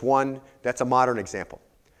he takes one that's a modern example.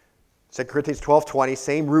 2 Corinthians 12:20,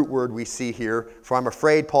 same root word we see here. For I'm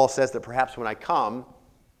afraid, Paul says, that perhaps when I come,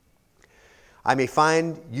 I may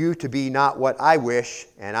find you to be not what I wish,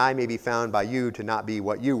 and I may be found by you to not be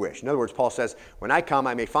what you wish. In other words, Paul says, when I come,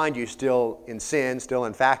 I may find you still in sin, still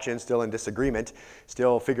in faction, still in disagreement,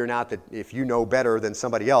 still figuring out that if you know better than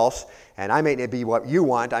somebody else, and I may not be what you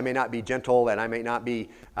want, I may not be gentle, and I may not be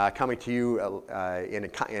coming to you in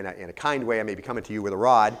a kind way, I may be coming to you with a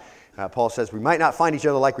rod. Paul says, we might not find each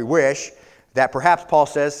other like we wish, that perhaps, Paul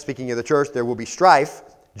says, speaking of the church, there will be strife,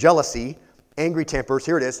 jealousy, angry tempers,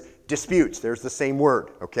 here it is, disputes. There's the same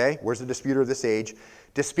word, okay? Where's the disputer of this age?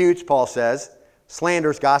 Disputes, Paul says,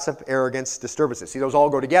 slanders, gossip, arrogance, disturbances. See, those all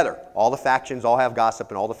go together. All the factions all have gossip,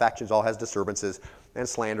 and all the factions all has disturbances and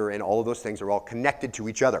slander, and all of those things are all connected to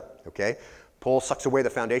each other, okay? Paul sucks away the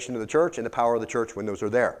foundation of the church and the power of the church when those are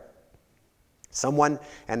there. Someone,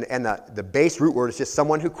 and the base root word is just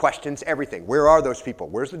someone who questions everything. Where are those people?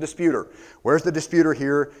 Where's the disputer? Where's the disputer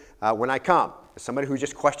here when I come? Somebody who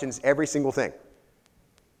just questions every single thing.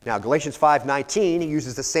 Now, Galatians 5:19, he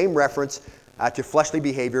uses the same reference to fleshly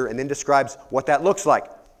behavior and then describes what that looks like.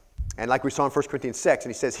 And like we saw in 1 Corinthians 6, and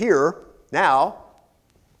he says here, now,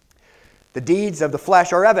 The deeds of the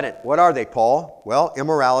flesh are evident. What are they, Paul? Well,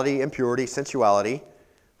 immorality, impurity, sensuality.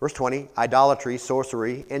 Verse 20, idolatry,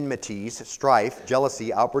 sorcery, enmities, strife,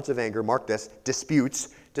 jealousy, outbursts of anger, mark this, disputes,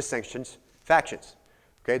 dissensions, factions.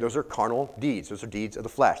 Okay, those are carnal deeds. Those are deeds of the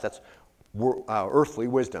flesh. That's earthly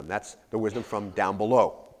wisdom. That's the wisdom from down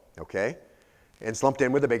below. Okay? And it's lumped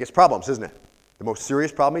in with the biggest problems, isn't it? The most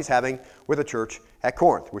serious problem he's having with the church at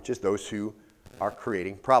Corinth, which is those who are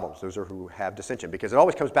creating problems. Those are who have dissension. Because it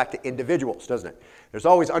always comes back to individuals, doesn't it? There's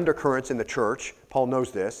always undercurrents in the church. Paul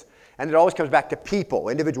knows this. And it always comes back to people,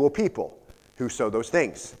 individual people, who sow those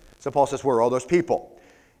things. So Paul says, where are all those people?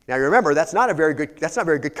 Now you remember, that's not very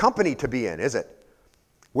good company to be in, is it?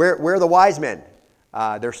 Where are the wise men?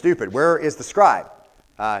 They're stupid. Where is the scribe?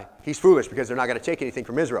 He's foolish because they're not going to take anything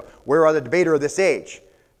from Israel. Where are the debater of this age?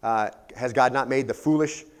 Has God not made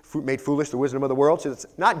foolish the wisdom of the world? So it's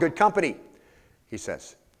not good company, he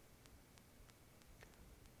says.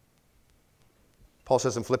 Paul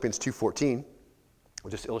says in Philippians 2:14,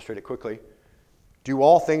 we'll just illustrate it quickly. Do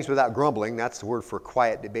all things without grumbling. That's the word for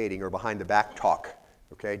quiet debating or behind the back talk.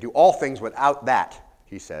 Okay? Do all things without that,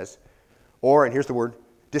 he says. Or, and here's the word,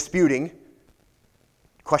 disputing,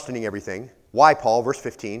 questioning everything. Why, Paul? Verse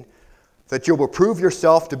 15. That you will prove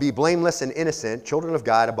yourself to be blameless and innocent, children of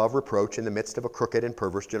God above reproach in the midst of a crooked and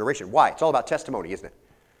perverse generation. Why? It's all about testimony, isn't it?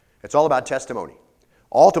 It's all about testimony.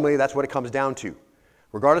 Ultimately, that's what it comes down to.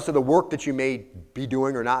 Regardless of the work that you may be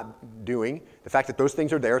doing or not doing, the fact that those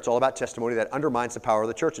things are there, it's all about testimony that undermines the power of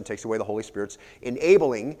the church and takes away the Holy Spirit's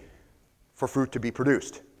enabling for fruit to be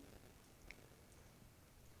produced.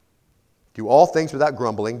 Do all things without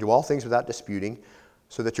grumbling, do all things without disputing,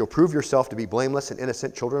 so that you'll prove yourself to be blameless and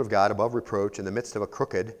innocent, children of God above reproach in the midst of a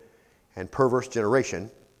crooked and perverse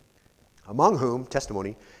generation, among whom,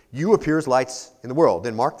 testimony, you appear as lights in the world.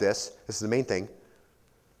 Then mark this is the main thing.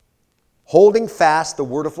 Holding fast the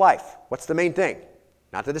word of life. What's the main thing?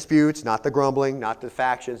 Not the disputes, not the grumbling, not the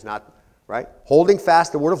factions, right? Holding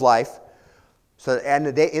fast the word of life, so that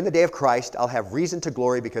in the day of Christ I'll have reason to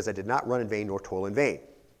glory because I did not run in vain nor toil in vain.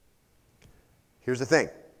 Here's the thing.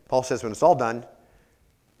 Paul says when it's all done,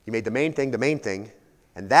 you made the main thing,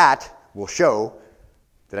 and that will show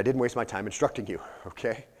that I didn't waste my time instructing you,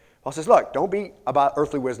 okay? Paul says, look, don't be about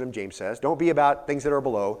earthly wisdom, James says. Don't be about things that are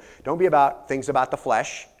below. Don't be about things about the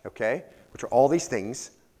flesh, okay, which are all these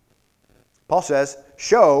things. Paul says,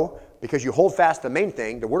 show, because you hold fast the main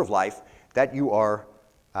thing, the word of life, that you are,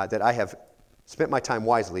 that I have spent my time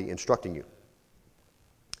wisely instructing you.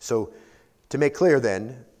 So, to make clear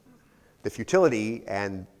then, the futility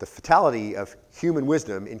and the fatality of human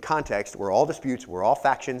wisdom in context where all disputes, where all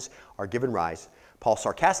factions are given rise, Paul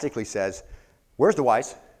sarcastically says, where's the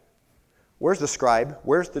wise? Where's the scribe?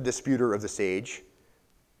 Where's the disputer of the sage?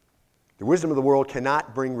 The wisdom of the world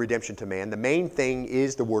cannot bring redemption to man. The main thing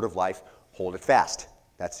is the word of life. Hold it fast.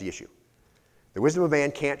 That's the issue. The wisdom of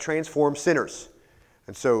man can't transform sinners.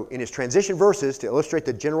 And so in his transition verses, to illustrate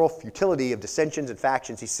the general futility of dissensions and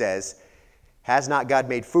factions, he says, has not God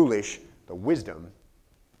made foolish the wisdom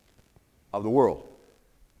of the world?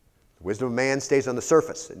 The wisdom of man stays on the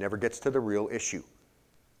surface. It never gets to the real issue.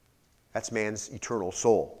 That's man's eternal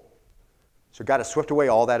soul. So God has swept away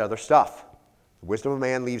all that other stuff. The wisdom of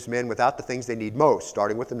man leaves men without the things they need most,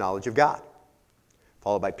 starting with the knowledge of God,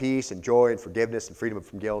 followed by peace and joy and forgiveness and freedom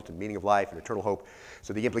from guilt and meaning of life and eternal hope.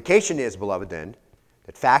 So the implication is, beloved, then,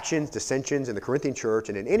 that factions, dissensions in the Corinthian church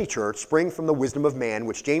and in any church spring from the wisdom of man,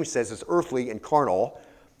 which James says is earthly and carnal.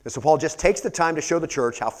 And so Paul just takes the time to show the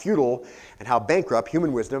church how futile and how bankrupt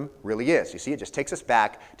human wisdom really is. You see, it just takes us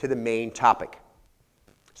back to the main topic.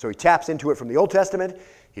 So he taps into it from the Old Testament.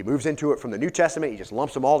 He moves into it from the New Testament. He just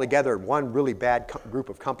lumps them all together in one really bad group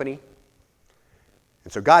of company.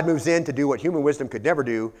 And so God moves in to do what human wisdom could never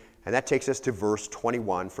do, and that takes us to verse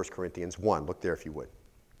 21, 1 Corinthians 1. Look there if you would.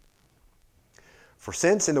 For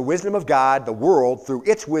since in the wisdom of God, the world, through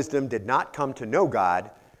its wisdom, did not come to know God,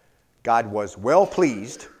 God was well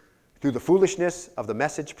pleased through the foolishness of the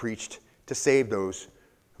message preached to save those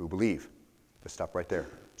who believe. Let's stop right there.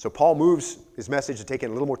 So Paul moves his message to take in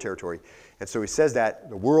a little more territory. And so he says that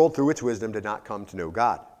the world, through its wisdom, did not come to know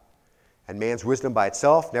God. And man's wisdom by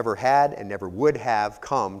itself never had and never would have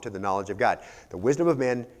come to the knowledge of God. The wisdom of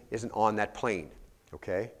men isn't on that plane,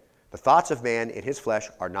 okay? The thoughts of man in his flesh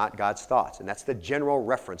are not God's thoughts. And that's the general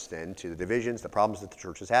reference then to the divisions, the problems that the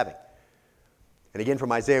church is having. And again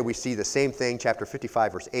from Isaiah we see the same thing, chapter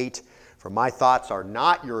 55, verse 8. For my thoughts are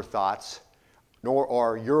not your thoughts, nor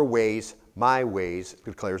are your ways my ways,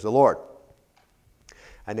 declares the Lord.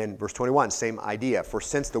 And then verse 21, same idea. For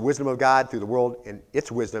since the wisdom of God through the world and its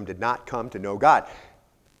wisdom did not come to know God.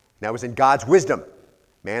 And that was in God's wisdom.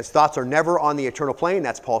 Man's thoughts are never on the eternal plane.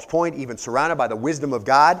 That's Paul's point. Even surrounded by the wisdom of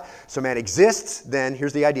God. So man exists, then,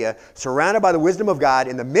 here's the idea, surrounded by the wisdom of God,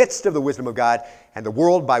 in the midst of the wisdom of God, and the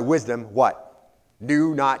world by wisdom, what?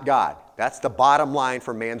 Knew not God. That's the bottom line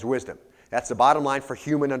for man's wisdom. That's the bottom line for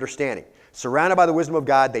human understanding. Surrounded by the wisdom of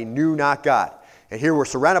God, they knew not God. And here we're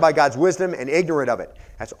surrounded by God's wisdom and ignorant of it.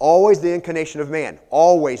 That's always the inclination of man.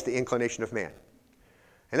 Always the inclination of man.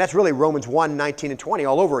 And that's really Romans 1, 19 and 20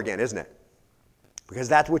 all over again, isn't it? Because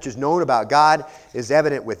that which is known about God is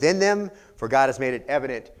evident within them, for God has made it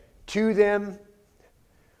evident to them.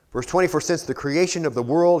 Verse 20, for since the creation of the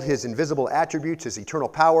world, his invisible attributes, his eternal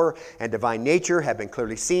power and divine nature have been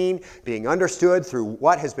clearly seen, being understood through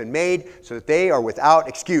what has been made, so that they are without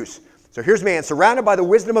excuse. So here's man surrounded by the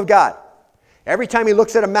wisdom of God. Every time he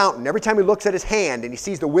looks at a mountain, every time he looks at his hand and he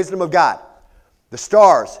sees the wisdom of God, the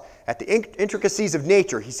stars, at the intricacies of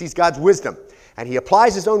nature, he sees God's wisdom. And he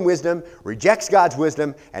applies his own wisdom, rejects God's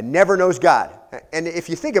wisdom, and never knows God. And if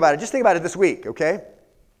you think about it, just think about it this week, okay?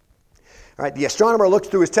 All right, the astronomer looks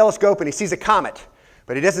through his telescope and he sees a comet,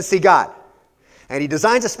 but he doesn't see God. And he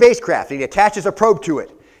designs a spacecraft and he attaches a probe to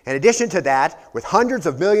it. In addition to that, with hundreds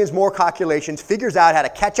of millions more calculations, figures out how to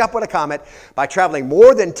catch up with a comet by traveling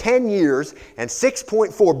more than 10 years and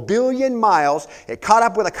 6.4 billion miles. It caught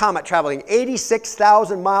up with a comet traveling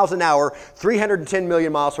 86,000 miles an hour, 310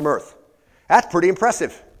 million miles from Earth. That's pretty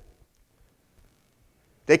impressive.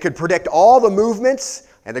 They could predict all the movements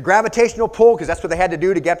and the gravitational pull, because that's what they had to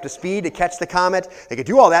do to get up to speed to catch the comet. They could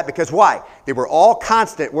do all that because why? They were all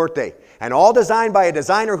constant, weren't they? And all designed by a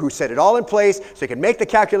designer who set it all in place so they could make the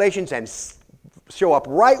calculations and show up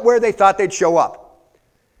right where they thought they'd show up.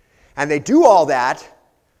 And they do all that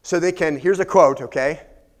so they can, here's a quote, okay?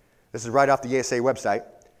 This is right off the ESA website.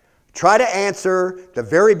 Try to answer the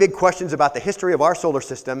very big questions about the history of our solar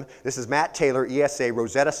system. This is Matt Taylor, ESA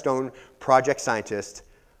Rosetta Stone project scientist,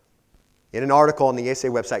 in an article on the ESA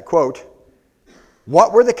website, quote,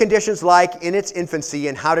 what were the conditions like in its infancy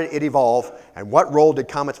and how did it evolve, and what role did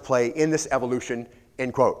comets play in this evolution,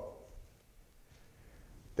 end quote.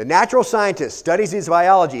 The natural scientist studies his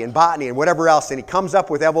biology and botany and whatever else, and he comes up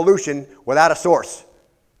with evolution without a source.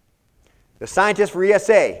 The scientist for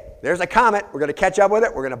ESA, there's a comet, we're going to catch up with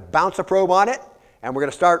it, we're going to bounce a probe on it, and we're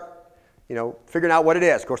going to start, figuring out what it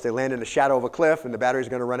is. Of course, they land in the shadow of a cliff, and the battery's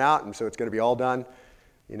going to run out, and so it's going to be all done.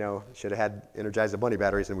 Should have had Energize the Bunny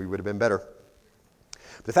batteries, and we would have been better.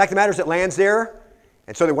 But the fact of the matter is it lands there,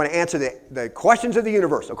 and so they want to answer the questions of the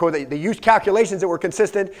universe. Of course, they use calculations that were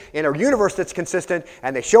consistent in a universe that's consistent,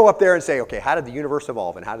 and they show up there and say, okay, how did the universe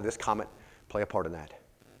evolve, and how did this comet play a part in that?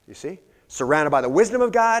 You see? Surrounded by the wisdom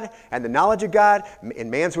of God and the knowledge of God, in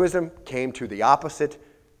man's wisdom, came to the opposite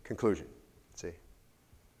conclusion. See?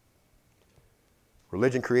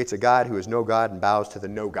 Religion creates a God who is no God and bows to the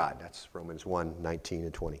no God. That's Romans 1, 19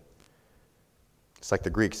 and 20. It's like the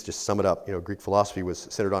Greeks, just sum it up. Greek philosophy was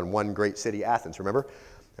centered on one great city, Athens, remember?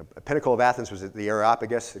 The pinnacle of Athens was the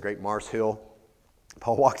Areopagus, the great Mars Hill.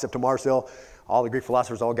 Paul walks up to Mars Hill. All the Greek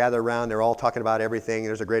philosophers all gather around. They're all talking about everything.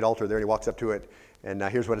 There's a great altar there, and he walks up to it. And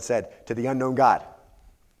here's what it said, to the unknown God.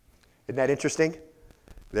 Isn't that interesting?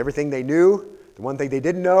 With everything they knew, the one thing they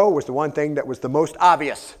didn't know was the one thing that was the most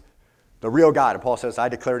obvious, the real God. And Paul says, I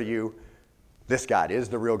declare to you, this God is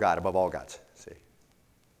the real God above all gods. See?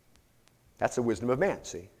 That's the wisdom of man,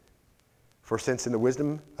 see? For since in the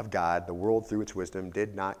wisdom of God, the world through its wisdom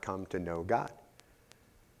did not come to know God.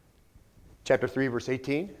 Chapter 3, verse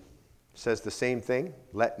 18. Says the same thing.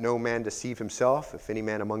 Let no man deceive himself. If any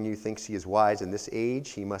man among you thinks he is wise in this age,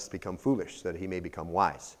 he must become foolish so that he may become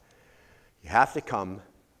wise. You have to come,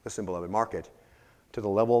 listen, beloved, mark it, to the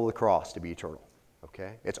level of the cross to be eternal.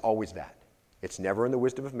 Okay? It's always that. It's never in the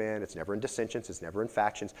wisdom of man. It's never in dissensions. It's never in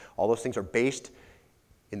factions. All those things are based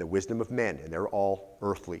in the wisdom of men, and they're all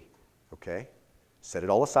earthly. Okay? Set it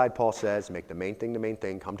all aside, Paul says. Make the main thing the main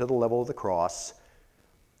thing. Come to the level of the cross.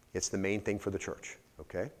 It's the main thing for the church.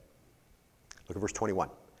 Okay? Look at verse 21.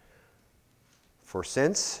 For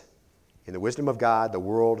since, in the wisdom of God, the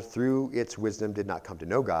world through its wisdom did not come to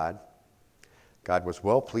know God, God was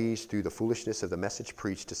well pleased through the foolishness of the message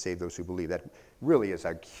preached to save those who believe. That really is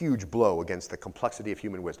a huge blow against the complexity of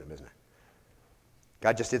human wisdom, isn't it?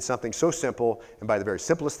 God just did something so simple, and by the very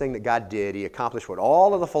simplest thing that God did, he accomplished what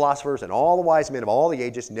all of the philosophers and all the wise men of all the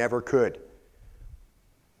ages never could.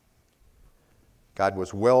 God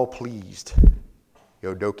was well pleased.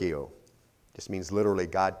 Eudokio. This means literally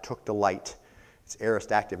God took delight. It's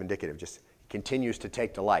aorist active indicative. Just continues to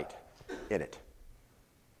take delight in it.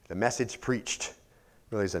 The message preached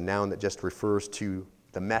really is a noun that just refers to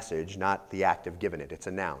the message, not the act of giving it. It's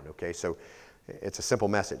a noun, okay? So it's a simple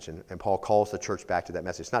message, and Paul calls the church back to that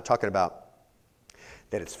message. It's not talking about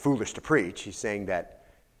that it's foolish to preach. He's saying that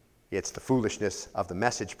it's the foolishness of the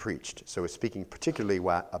message preached. So it's speaking particularly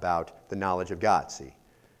about the knowledge of God, see.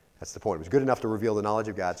 That's the point. It was good enough to reveal the knowledge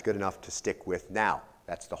of God. It's good enough to stick with now.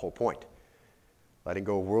 That's the whole point. Letting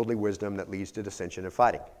go of worldly wisdom that leads to dissension and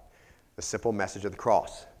fighting. The simple message of the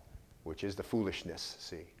cross, which is the foolishness,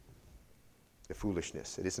 see. The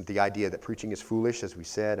foolishness. It isn't the idea that preaching is foolish, as we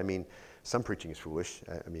said. I mean, some preaching is foolish.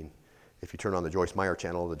 I mean, if you turn on the Joyce Meyer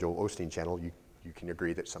channel, the Joel Osteen channel, you can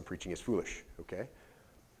agree that some preaching is foolish, okay?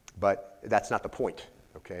 But that's not the point,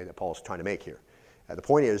 okay, that Paul's trying to make here. The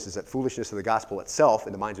point is that foolishness of the gospel itself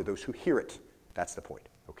in the minds of those who hear it. That's the point,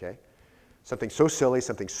 okay? Something so silly,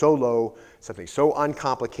 something so low, something so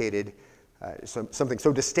uncomplicated, something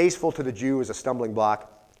so distasteful to the Jew as a stumbling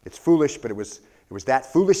block. It's foolish, but it was that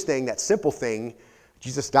foolish thing, that simple thing,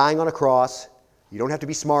 Jesus dying on a cross. You don't have to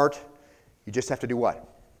be smart. You just have to do what?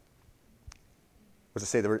 What does it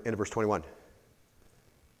say at the end of verse 21?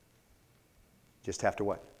 Just have to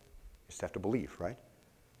what? Just have to believe, right?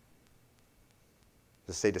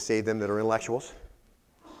 Does it say to save them that are intellectuals?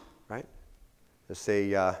 Right? Does it say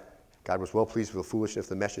God was well pleased with the foolishness of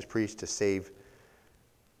the message preached to save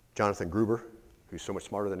Jonathan Gruber, who's so much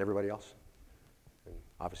smarter than everybody else, and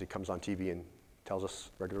obviously comes on TV and tells us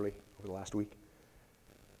regularly over the last week?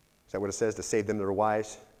 Is that what it says? To save them that are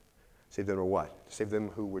wise? Save them or what? To save them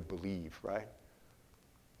who would believe, right?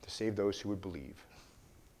 To save those who would believe.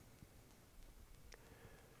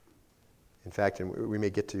 In fact, and we may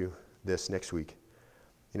get to this next week,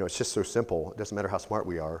 you know, it's just so simple. It doesn't matter how smart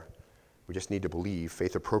we are. We just need to believe.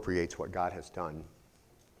 Faith appropriates what God has done.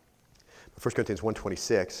 1 Corinthians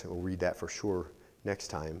 1:26, and we'll read that for sure next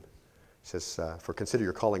time. It says, for consider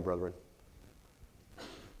your calling, brethren,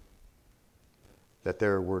 that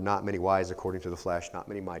there were not many wise according to the flesh, not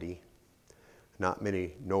many mighty, not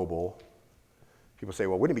many noble. People say,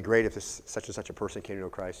 well, wouldn't it be great if this such and such a person came to know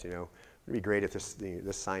Christ? You know, wouldn't it be great if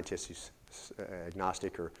this scientist who's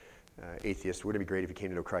agnostic or atheist, wouldn't it be great if he came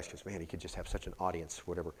to know Christ? Because, man, he could just have such an audience,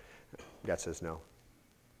 whatever. God says, no.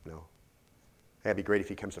 It'd be great if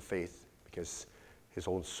he comes to faith, because his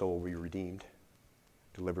old soul will be redeemed,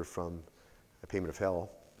 delivered from the payment of hell.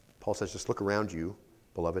 Paul says, just look around you,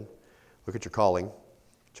 beloved. Look at your calling.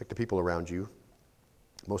 Check the people around you.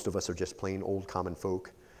 Most of us are just plain old common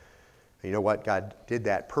folk. And you know what? God did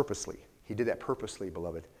that purposely. He did that purposely,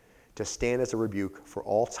 beloved, to stand as a rebuke for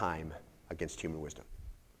all time against human wisdom.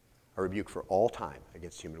 A rebuke for all time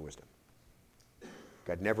against human wisdom.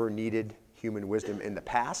 God never needed human wisdom in the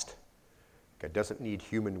past. God doesn't need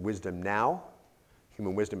human wisdom now.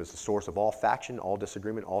 Human wisdom is the source of all faction, all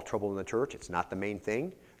disagreement, all trouble in the church. It's not the main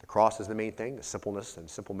thing. The cross is the main thing. The simpleness and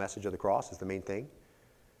simple message of the cross is the main thing.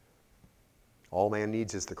 All man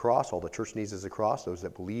needs is the cross. All the church needs is the cross. Those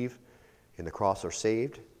that believe in the cross are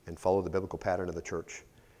saved and follow the biblical pattern of the church.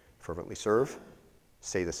 Fervently serve,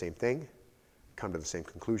 say the same thing, come to the same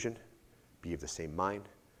conclusion, be of the same mind,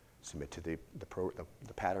 submit to the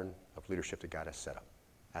pattern of leadership that God has set up.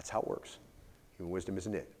 That's how it works. Human wisdom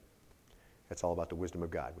isn't it. It's all about the wisdom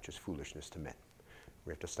of God, which is foolishness to men.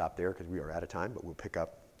 We have to stop there because we are out of time, but we'll pick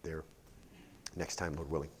up there next time, Lord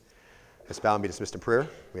willing. Let's bow and be dismissed in prayer.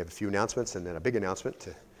 We have a few announcements and then a big announcement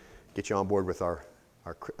to get you on board with our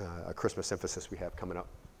Christmas emphasis we have coming up.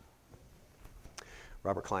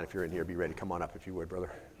 Robert Klein, if you're in here, be ready. Come on up if you would,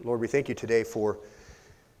 brother. Lord, we thank you today for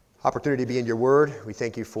opportunity to be in your word. We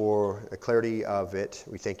thank you for the clarity of it.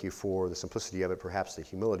 We thank you for the simplicity of it, perhaps the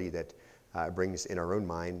humility that it brings in our own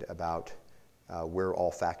mind about where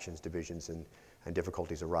all factions, divisions, and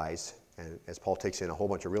difficulties arise. And as Paul takes in a whole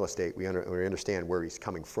bunch of real estate, we understand where he's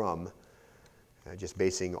coming from, just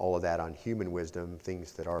basing all of that on human wisdom,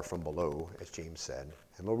 things that are from below, as James said.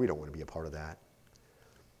 And Lord, we don't want to be a part of that.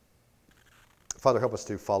 Father, help us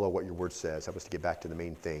to follow what your word says. Help us to get back to the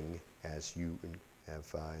main thing as you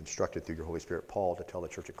have instructed through your Holy Spirit Paul to tell the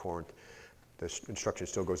church at Corinth. The instruction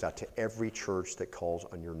still goes out to every church that calls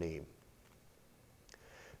on your name.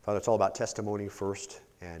 Father, it's all about testimony first,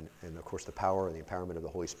 and of course the power and the empowerment of the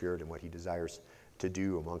Holy Spirit and what he desires to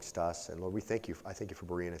do amongst us. And Lord, we thank you. I thank you for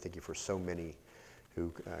Berean. I thank you for so many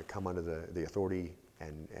who come under the authority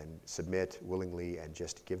and submit willingly and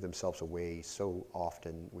just give themselves away so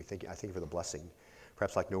often. I thank you for the blessing,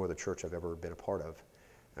 perhaps like no other church I've ever been a part of.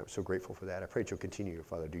 I'm so grateful for that. I pray that you'll continue,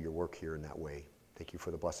 Father, to do your work here in that way. Thank you for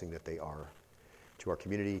the blessing that they are to our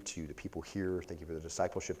community, to the people here. Thank you for the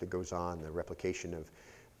discipleship that goes on, the replication of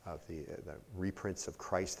the reprints of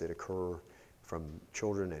Christ that occur from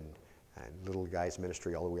children and little guys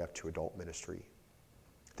ministry all the way up to adult ministry.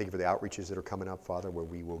 Thank you for the outreaches that are coming up, Father, where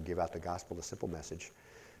we will give out the gospel, the simple message,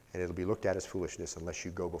 and it'll be looked at as foolishness unless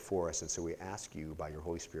you go before us. And so we ask you by your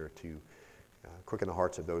Holy Spirit to Quicken the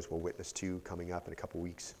hearts of those we'll witness to coming up in a couple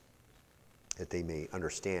weeks, that they may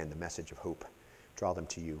understand the message of hope. Draw them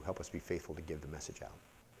to you. Help us be faithful to give the message out.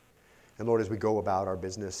 And Lord, as we go about our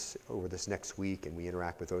business over this next week and we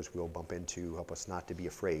interact with those we'll bump into, help us not to be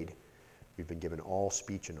afraid. We've been given all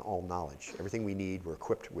speech and all knowledge. Everything we need, we're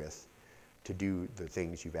equipped with to do the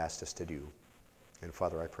things you've asked us to do. And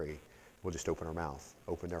Father, I pray we'll just open our mouth,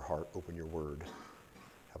 open their heart, open your word.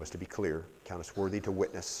 Help us to be clear. Count us worthy to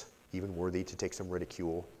witness, even worthy to take some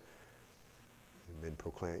ridicule. And then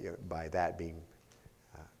proclaim, by that being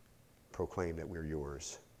proclaim that we're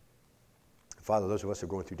yours. Father, those of us who are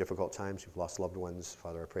going through difficult times, who've lost loved ones,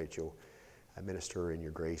 Father, I pray that you'll minister in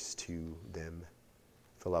your grace to them.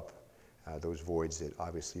 Fill up those voids that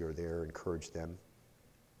obviously are there, encourage them.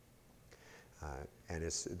 And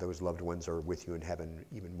as those loved ones are with you in heaven,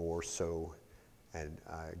 even more so, and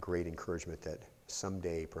great encouragement that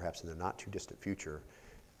someday, perhaps in the not too distant future,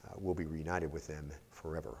 we'll be reunited with them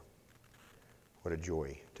forever. What a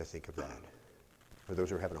joy to think of that. For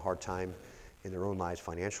those who are having a hard time in their own lives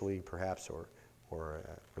financially, perhaps, or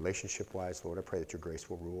relationship-wise, Lord, I pray that your grace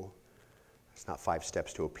will rule. It's not 5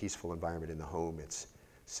 steps to a peaceful environment in the home. It's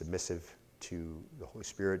submissive to the Holy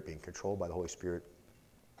Spirit, being controlled by the Holy Spirit,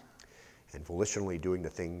 and volitionally doing the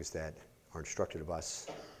things that are instructed of us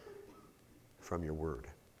from your word.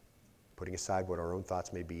 Putting aside what our own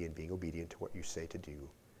thoughts may be and being obedient to what you say to do,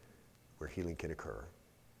 where healing can occur.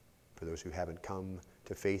 For those who haven't come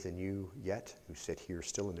to faith in you yet, who sit here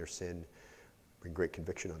still in their sin, bring great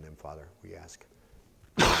conviction on them, Father, we ask,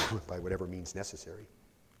 by whatever means necessary.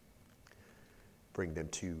 Bring them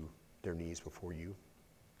to their knees before you,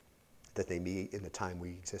 that they may, in the time we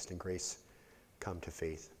exist in grace, come to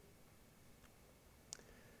faith.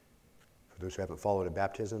 For those who haven't followed in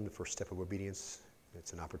baptism, the first step of obedience,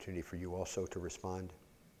 it's an opportunity for you also to respond.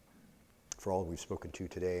 For all we've spoken to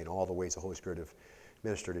today and all the ways the Holy Spirit have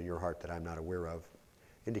ministered in your heart that I'm not aware of,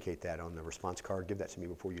 indicate that on the response card. Give that to me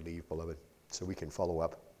before you leave, beloved, so we can follow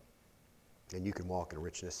up and you can walk in a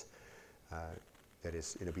richness that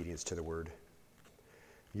is in obedience to the word.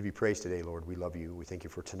 You be praised today, Lord. We love you. We thank you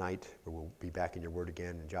for tonight, where we'll be back in your word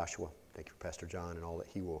again. And Joshua, thank you for Pastor John and all that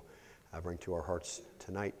he will bring to our hearts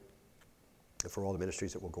tonight, and for all the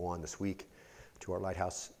ministries that will go on this week, to our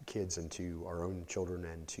Lighthouse kids and to our own children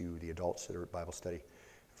and to the adults that are at Bible study.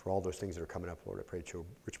 For all those things that are coming up, Lord, I pray that you'll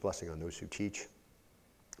rich blessing on those who teach,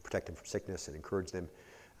 protect them from sickness, and encourage them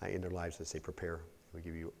in their lives as they prepare. We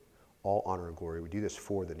give you all honor and glory. We do this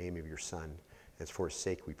for the name of your Son. And it's for his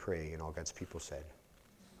sake we pray, and all God's people said,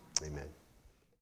 amen.